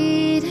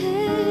needed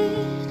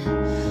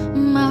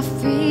my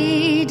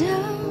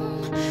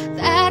freedom,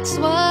 that's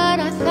what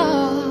I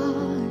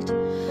thought,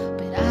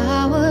 but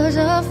I was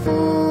a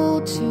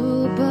fool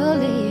to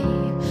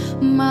believe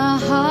my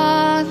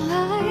heart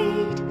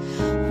lied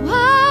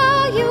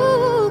while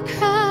you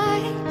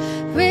cried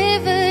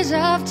rivers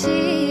of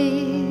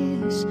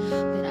tears,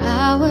 but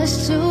I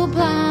was too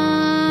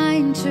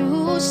blind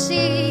to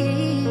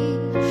see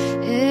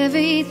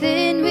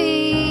everything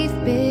we've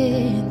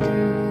been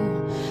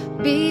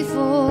through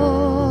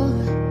before.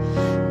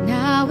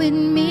 Now it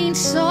means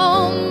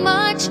so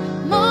much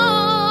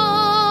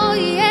more,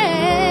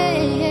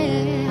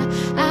 yeah.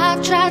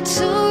 I've tried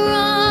to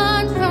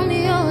run from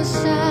your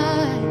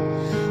side,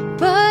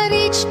 but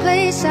each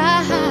place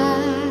I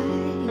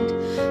hide,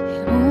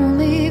 it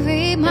only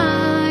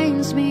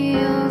reminds me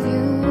of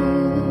you.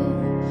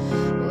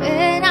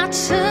 When I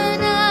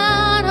turn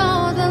out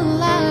all the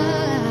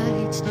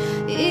lights,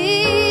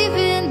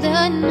 even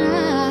the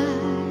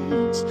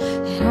nights,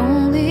 it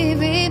only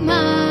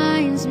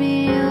reminds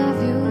me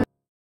of you.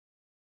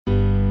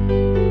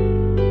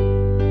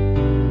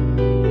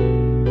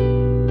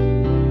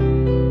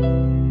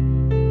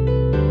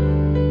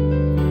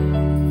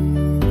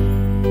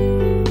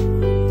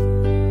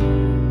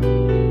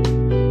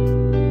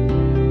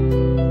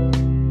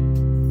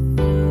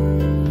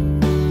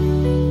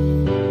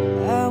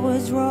 I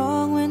was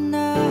wrong when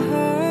I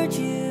hurt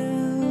you.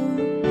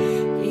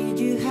 Did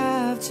you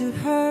have to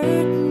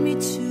hurt me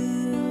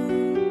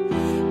too?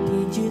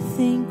 Did you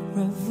think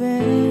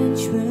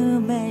revenge will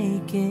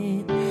make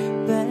it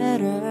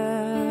better?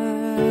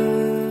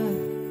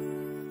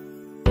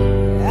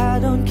 I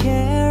don't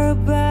care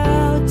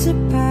about the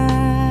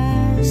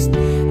past,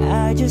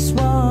 I just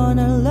want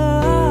a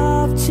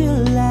love to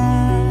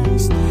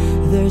last.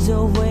 There's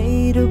a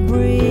way to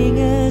bring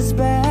us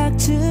back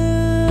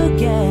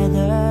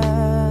together.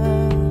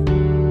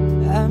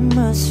 I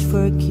must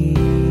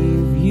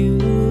forgive you,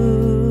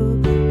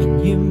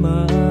 and you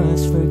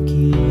must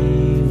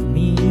forgive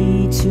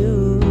me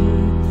too.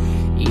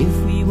 If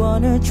we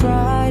wanna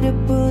try to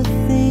put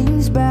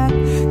things back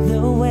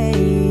the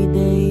way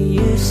they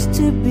used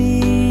to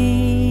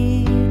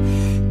be,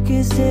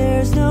 'cause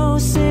there's no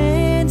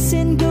sense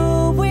in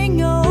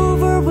going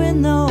over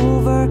and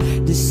over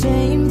the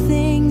same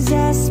things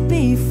as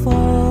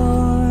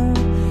before.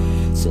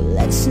 So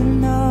let's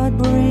not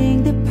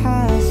bring the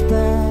past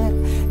back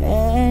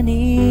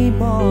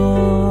anymore.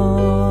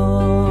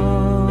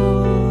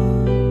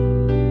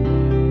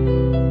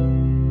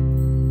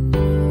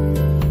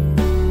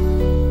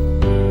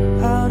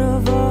 Out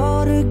of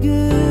all the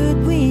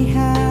good we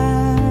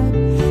had,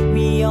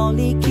 we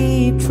only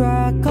keep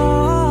track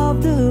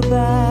of the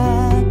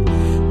bad.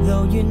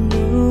 Though you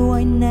knew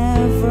I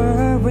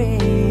never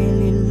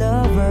really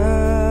loved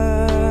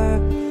her.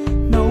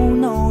 No,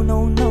 no, no,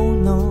 no,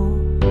 no.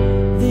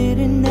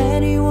 Didn't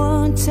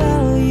anyone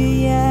tell you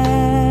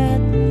yet?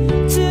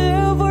 To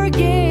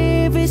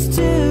forgive is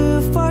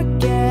to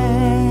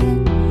forget.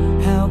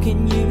 How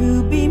can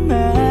you be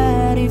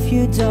mad if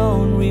you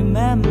don't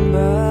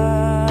remember?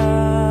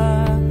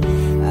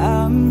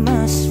 I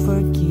must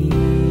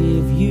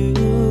forgive you,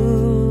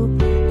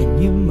 and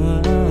you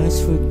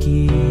must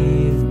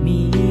forgive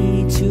me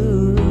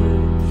too.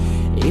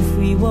 If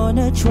we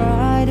wanna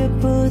try to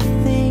put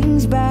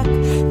things back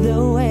the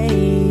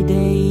way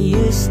they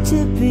used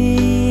to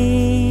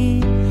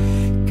be,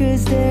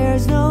 'cause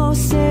there's no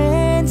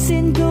sense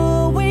in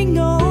going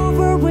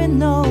over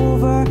and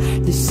over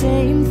the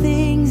same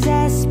things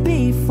as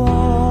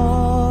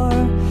before.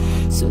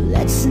 So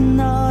let's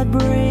not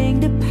bring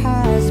the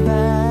past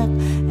back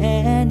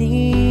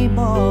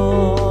anymore.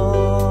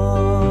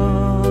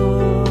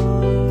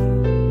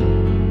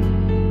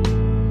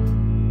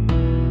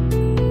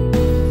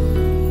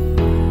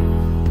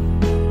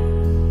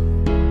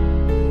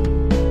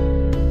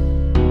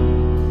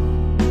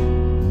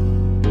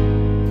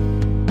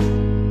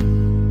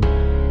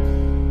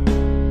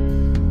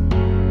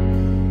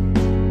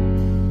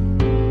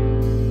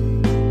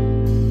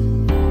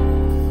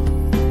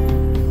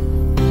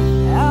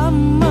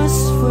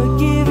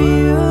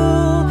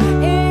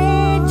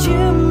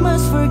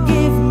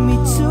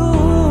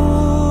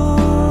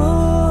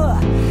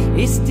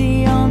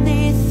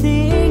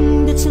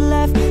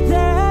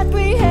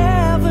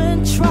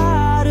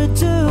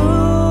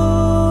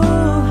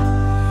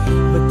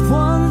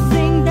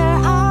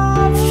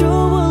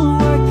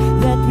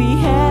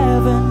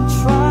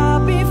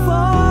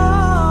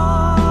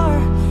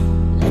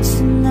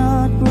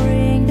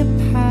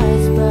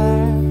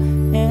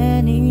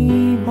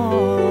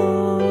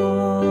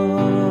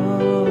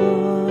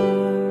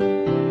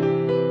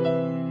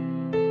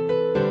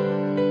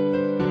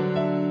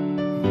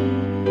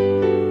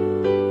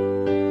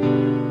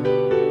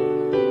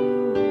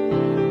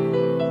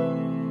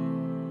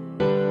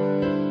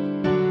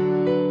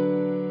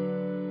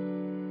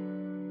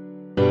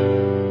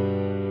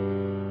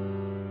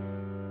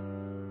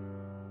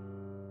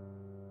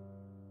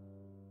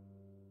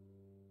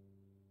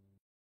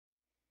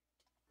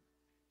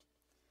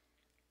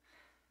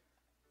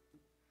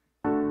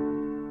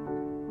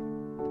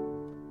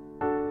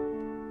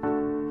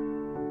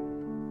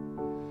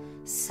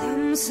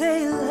 Some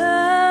say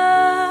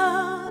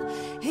love,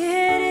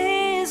 it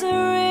is a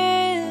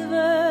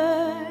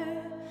river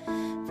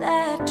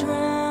that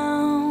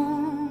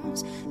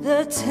drowns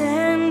the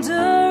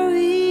tender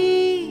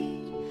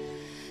reed.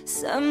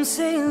 Some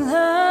say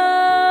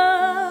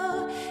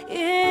love,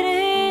 it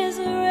is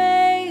a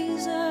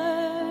razor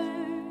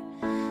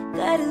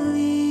that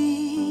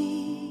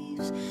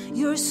leaves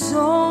your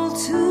soul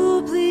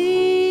to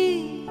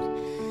bleed.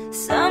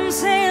 Some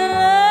say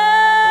love,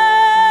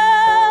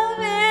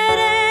 it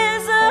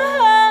is a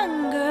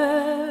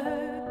hunger,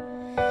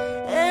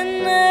 an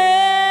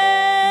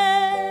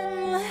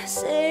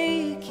endless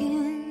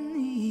aching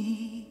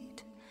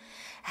need.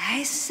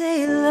 I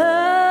say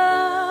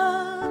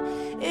love,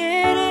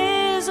 it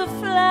is a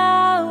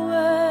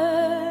flower,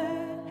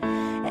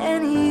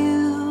 and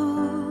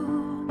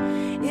you,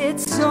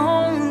 it's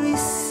only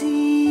seed.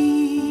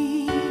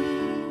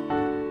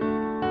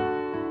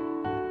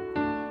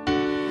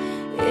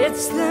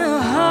 It's the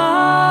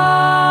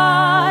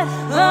heart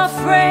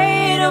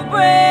afraid of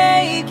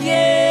breaking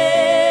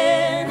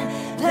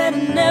that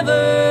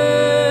never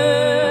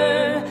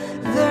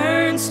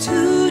learns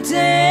to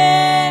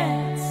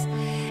dance.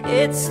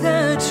 It's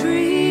the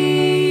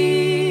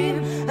dream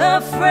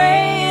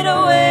afraid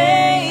of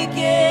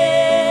waking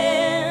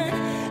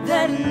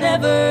that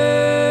never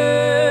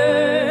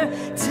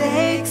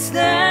takes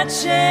that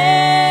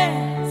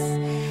chance.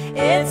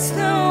 It's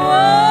the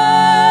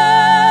one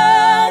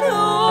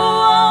who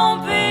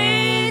won't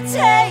be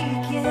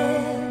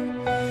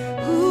taken,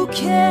 who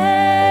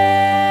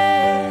cannot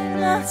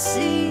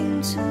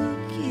seem to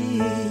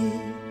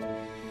give,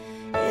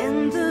 in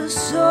the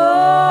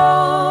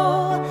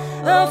soul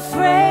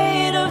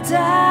afraid of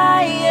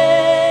dying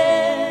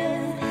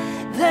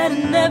that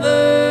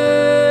never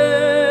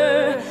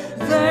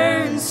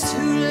learns to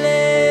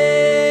live.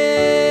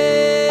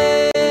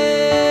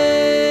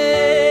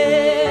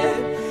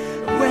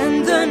 When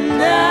the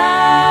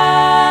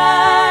night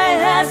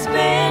has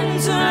been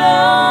too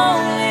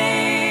lonely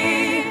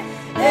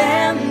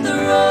and the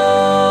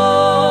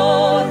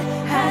road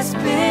has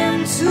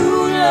been too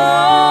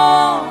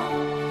long,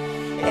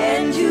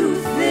 and you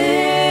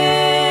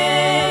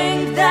think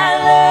that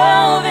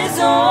love is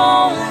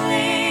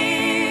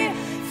only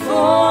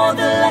for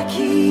the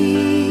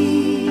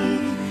lucky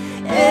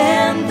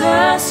and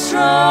the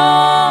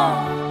strong,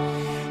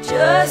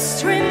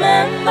 just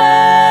remember,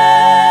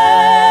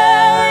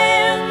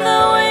 in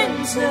the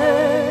winter,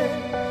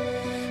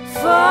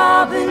 far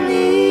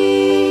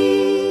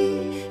beneath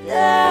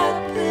that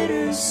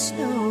bitter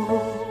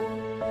snow,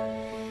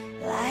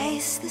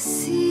 lies the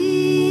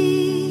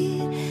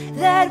seed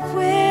that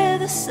with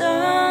the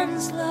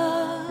sun's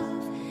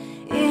love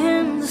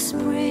in the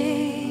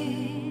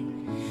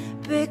spring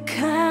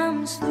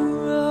becomes the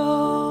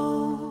rose.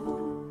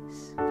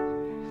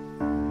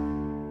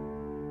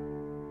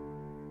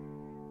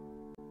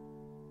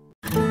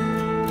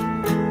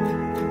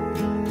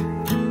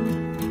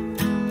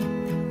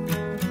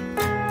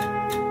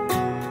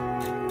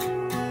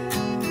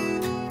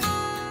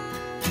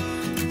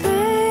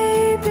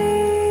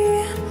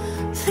 Baby,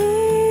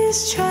 please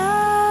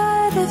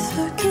try to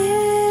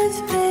forgive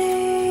me.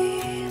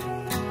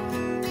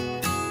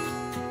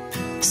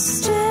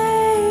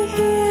 Stay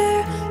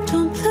here,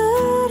 don't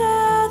put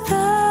out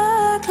the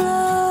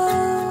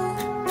glow.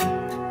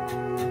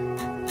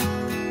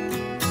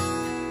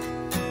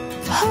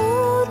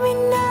 Hold me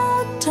now,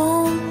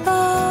 don't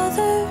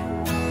bother.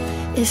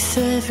 If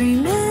every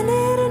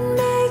minute it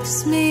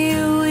makes me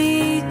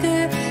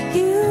weaker,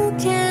 you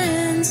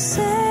can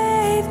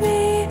save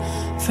me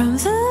from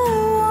the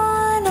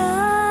one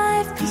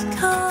I've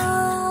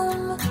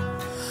become.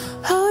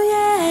 Oh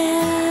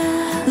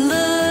yeah.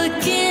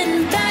 Looking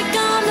back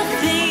on the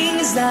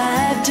things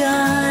I've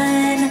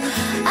done,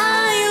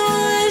 I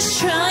was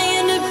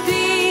trying to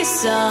be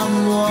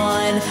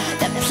someone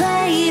that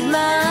played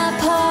my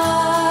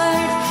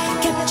part,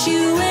 kept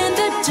you in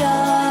the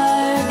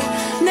dark.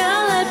 Now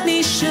let me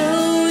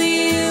show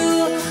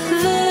you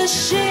the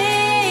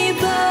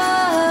shape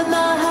of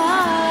my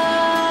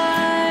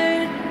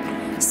heart.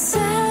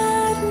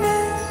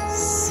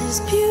 Sadness is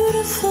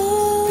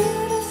beautiful,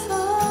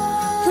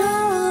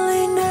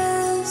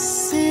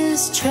 loneliness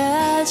is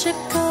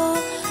tragical.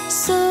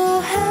 So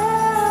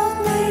help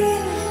me,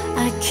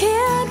 I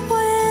can't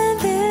win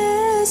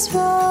this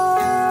war.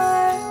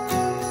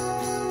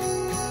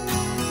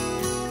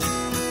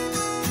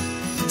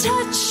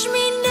 Touch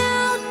me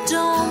now,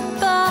 don't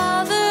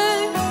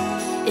bother.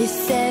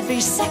 If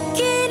every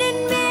second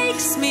it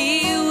makes me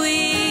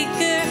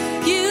weaker,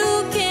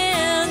 you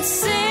can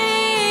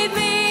save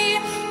me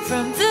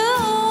from the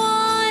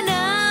one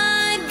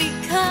I'd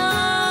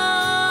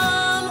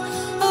become.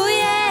 Oh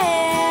yeah.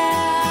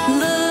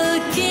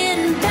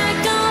 Looking back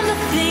on the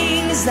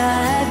things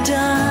I've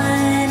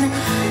done,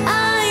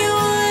 I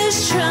was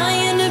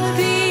trying to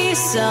be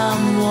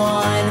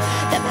someone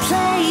that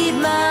played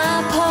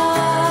my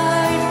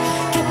part,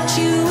 kept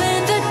you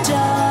in the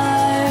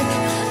dark.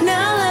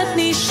 Now let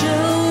me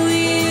show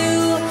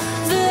you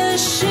the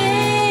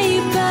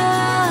shape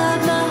of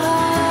my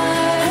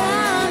heart.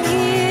 I'm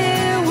here.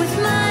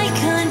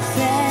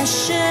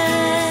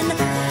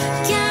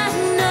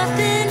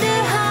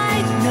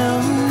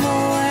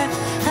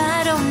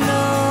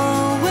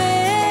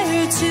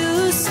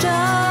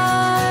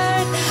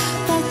 start,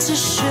 but to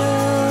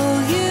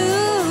show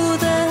you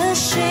the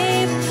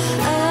shape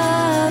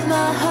of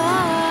my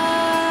heart.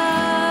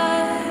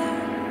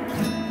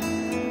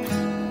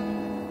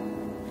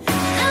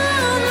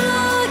 I'm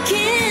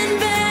looking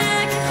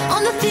back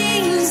on the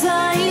things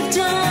I've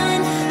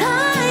done.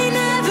 I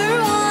never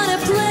wanna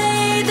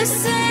play the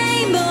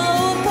same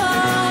old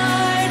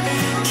part,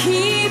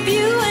 keep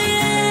you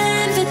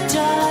in the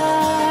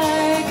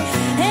dark,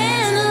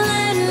 and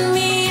let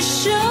me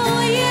show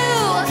you.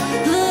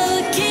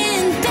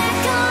 Looking back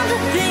on the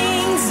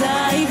things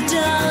I've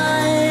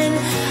done,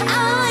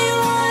 I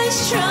was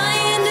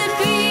trying to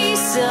be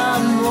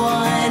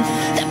someone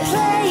that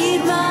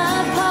played my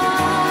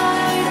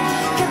part,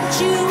 kept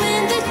you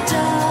in the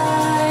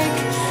dark.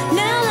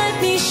 Now let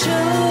me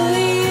show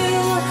you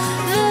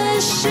the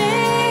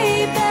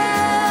shape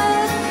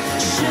of,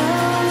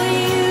 show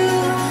you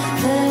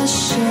the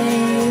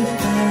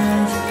shape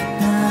of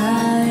my heart.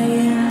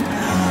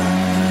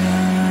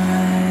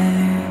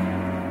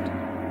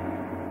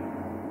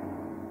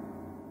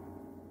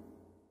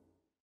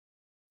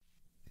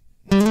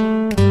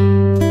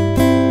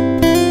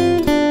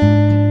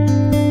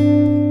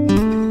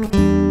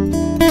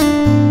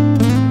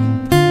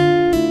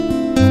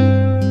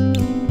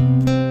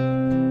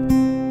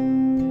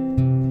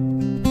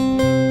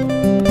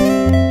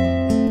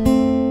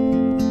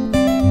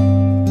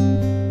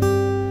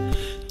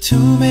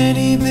 Too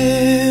many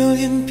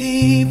billion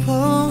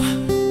people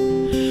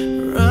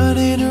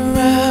running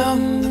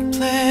around the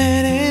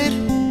planet.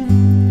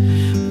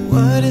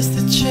 What is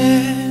the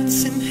chance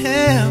in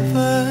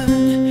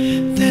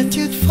heaven that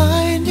you'd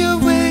find your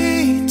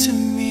way to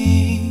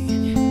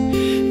me?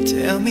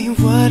 Tell me,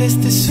 what is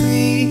the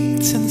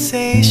sweet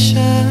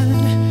sensation?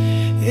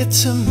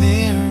 It's a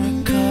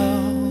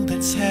miracle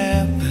that's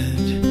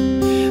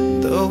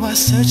happened. Though I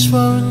search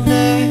for an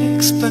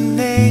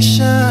explanation,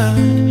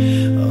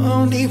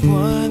 only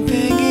one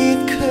thing it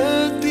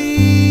could be: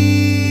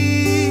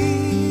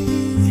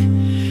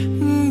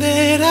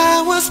 that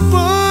I was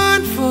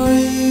born for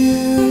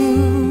you.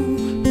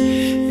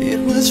 It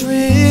was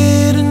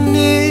written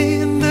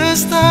in the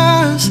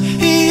stars.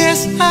 Yes,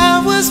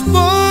 I was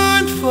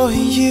born for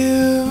you,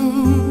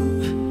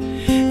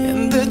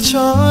 and the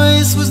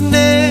choice was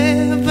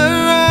never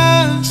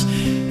ours.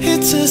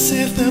 It's as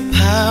if the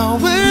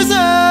powers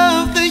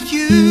of the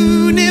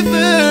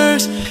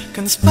universe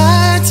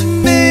conspired to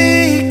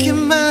make you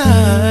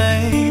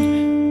mine.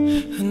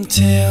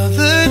 Until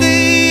the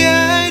day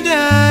I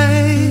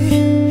die,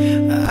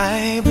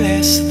 I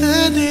bless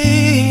the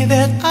day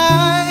that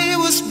I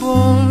was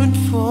born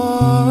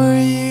for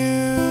you.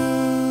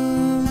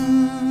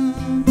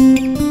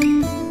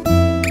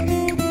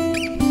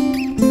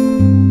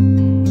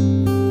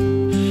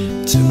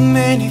 Too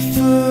many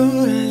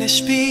foolish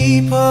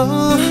people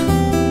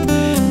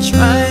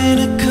trying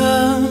to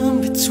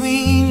come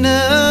between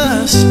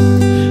us.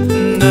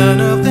 None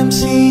of them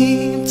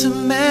seem to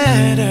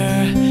matter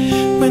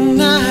when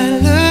I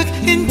look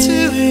into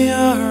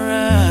your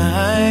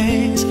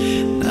eyes.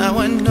 Now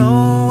I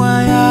know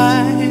why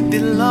I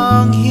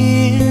belong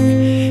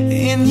here.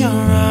 In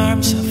your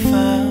arms I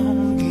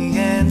found the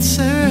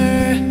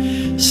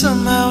answer.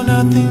 Somehow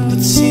nothing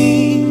would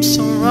seem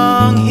so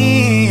wrong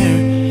here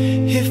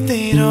if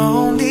they'd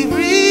only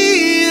realize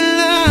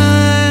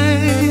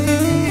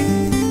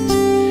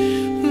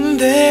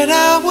that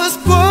I was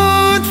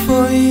born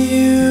for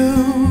you,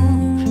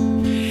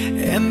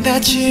 and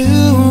that you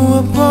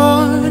were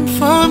born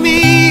for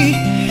me.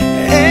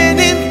 And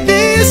in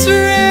this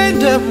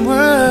random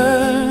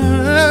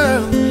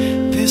world,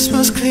 this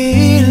was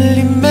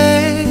clearly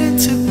meant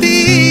to be.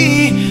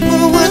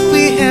 What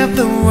we have,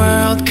 the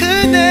world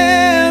could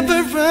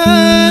never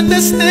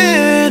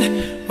understand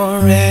or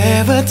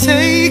ever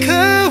take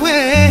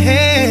away.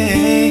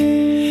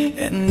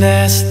 And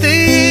as the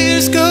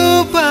years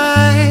go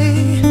by,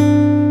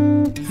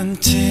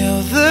 until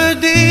the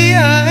day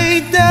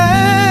I die,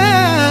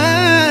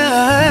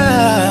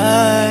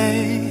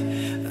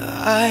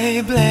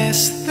 I bless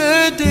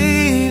the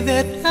day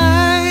that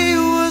I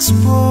was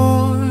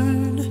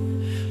born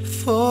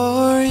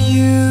for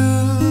you.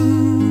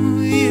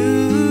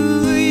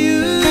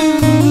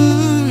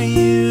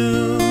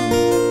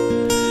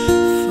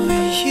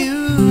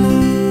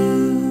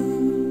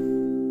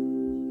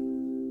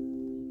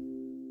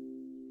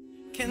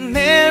 Can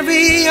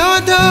marry your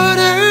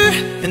daughter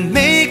and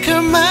make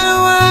her my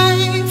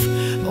wife.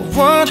 I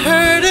want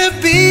her to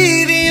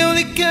be the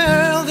only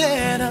girl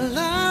that I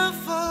love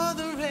for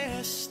the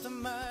rest of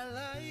my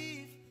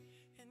life.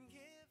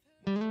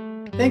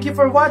 Thank you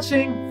for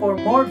watching. For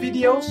more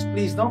videos,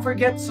 please don't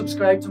forget to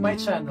subscribe to my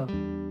channel.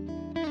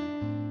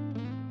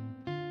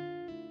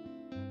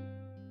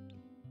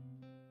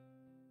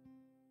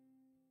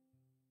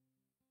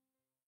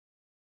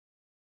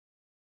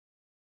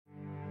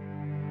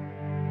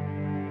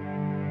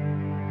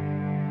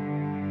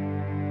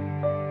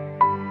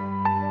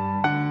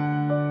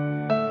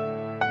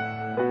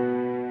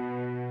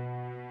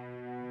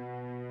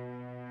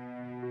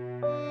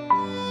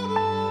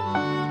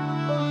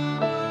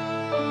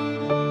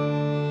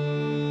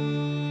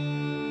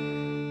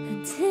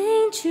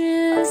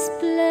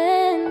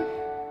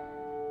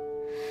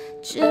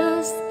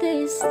 just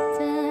this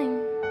time.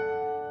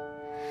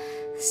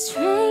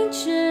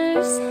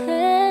 Stranger's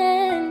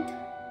hand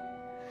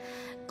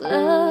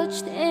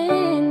clutched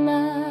in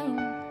mine.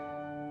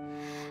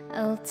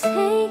 I'll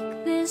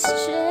take this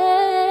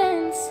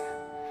chance,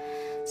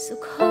 so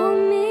call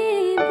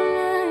me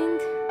blind.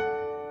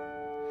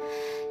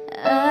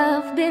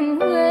 I've been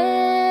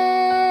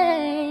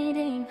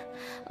waiting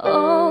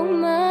all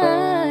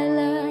my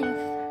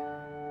life.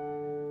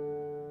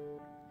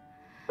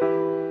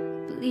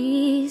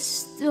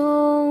 Please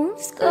don't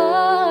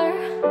scar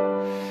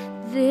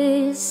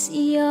this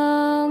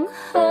young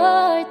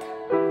heart.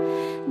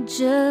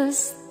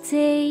 Just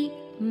take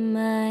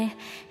my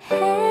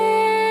hand.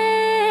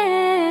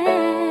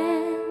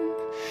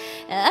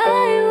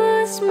 I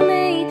was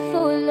made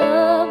for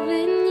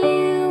loving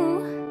you.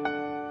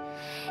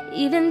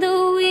 Even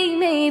though we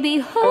may be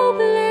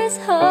hopeless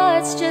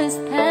hearts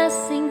just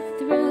passing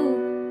through.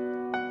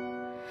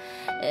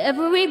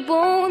 Every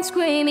bone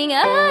screaming,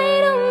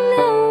 I don't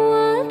know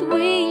what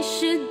we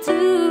should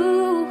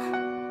do.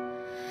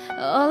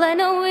 All I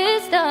know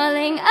is,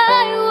 darling,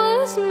 I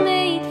was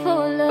made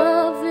for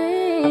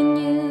loving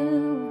you.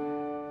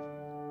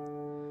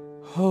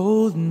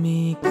 Hold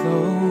me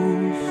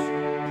close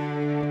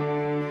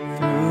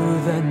through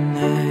the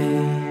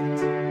night.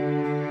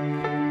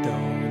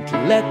 Don't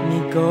let me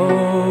go.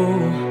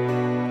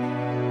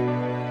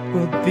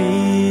 We'll be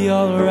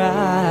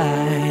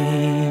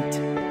alright.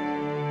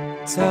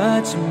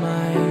 Touch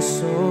my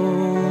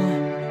soul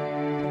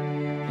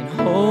and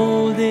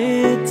hold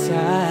it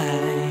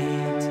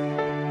tight.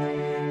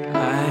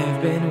 I've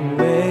been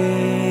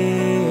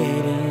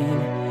waiting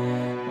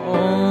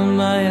all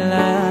my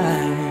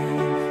life,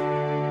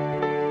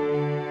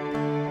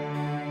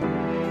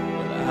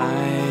 but I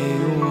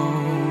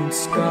won't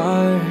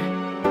scar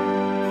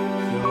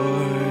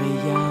your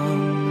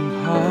young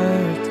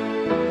heart.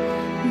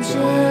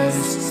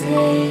 Just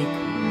take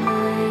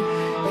my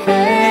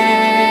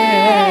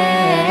hand.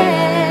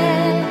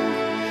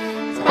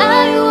 I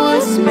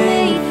was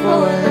made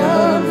for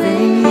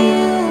loving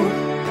you.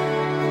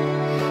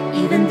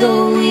 Even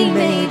though we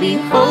may be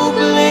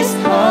hopeless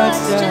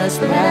hearts just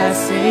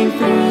passing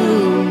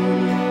through.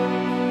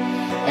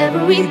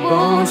 Every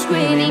bone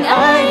screaming, I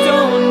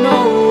don't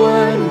know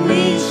what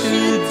we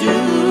should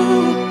do.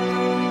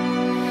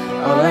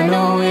 All I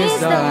know is,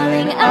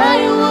 darling, I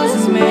was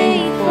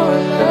made for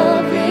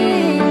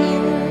loving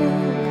you.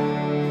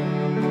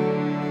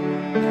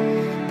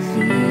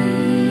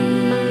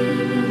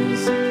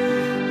 Please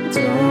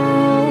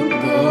don't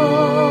go.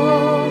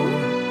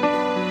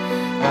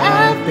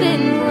 I've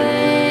been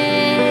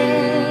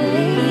waiting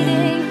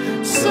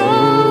so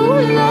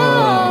long.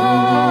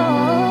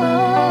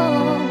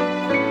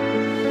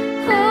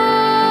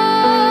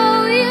 Oh,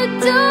 you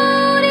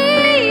don't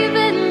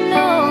even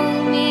know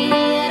me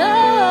at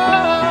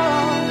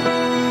all.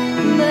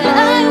 But I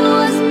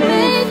was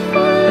made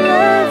for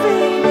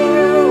loving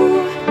you.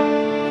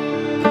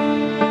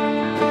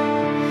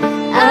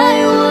 I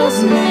was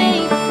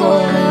made for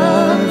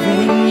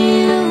loving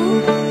you.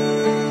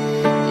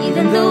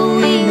 Even though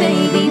we may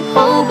be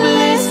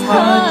hopeless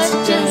hearts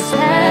just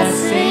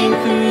passing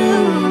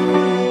through.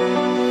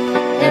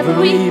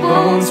 Every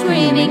bone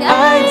screaming,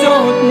 I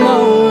don't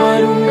know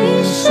what we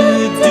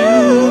should do.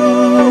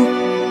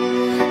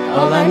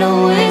 All I know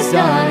is,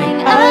 darling,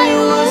 I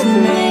was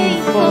made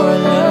for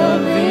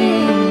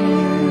loving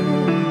you.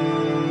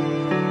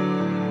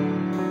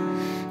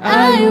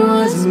 I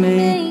was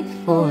made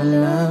for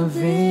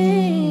loving you.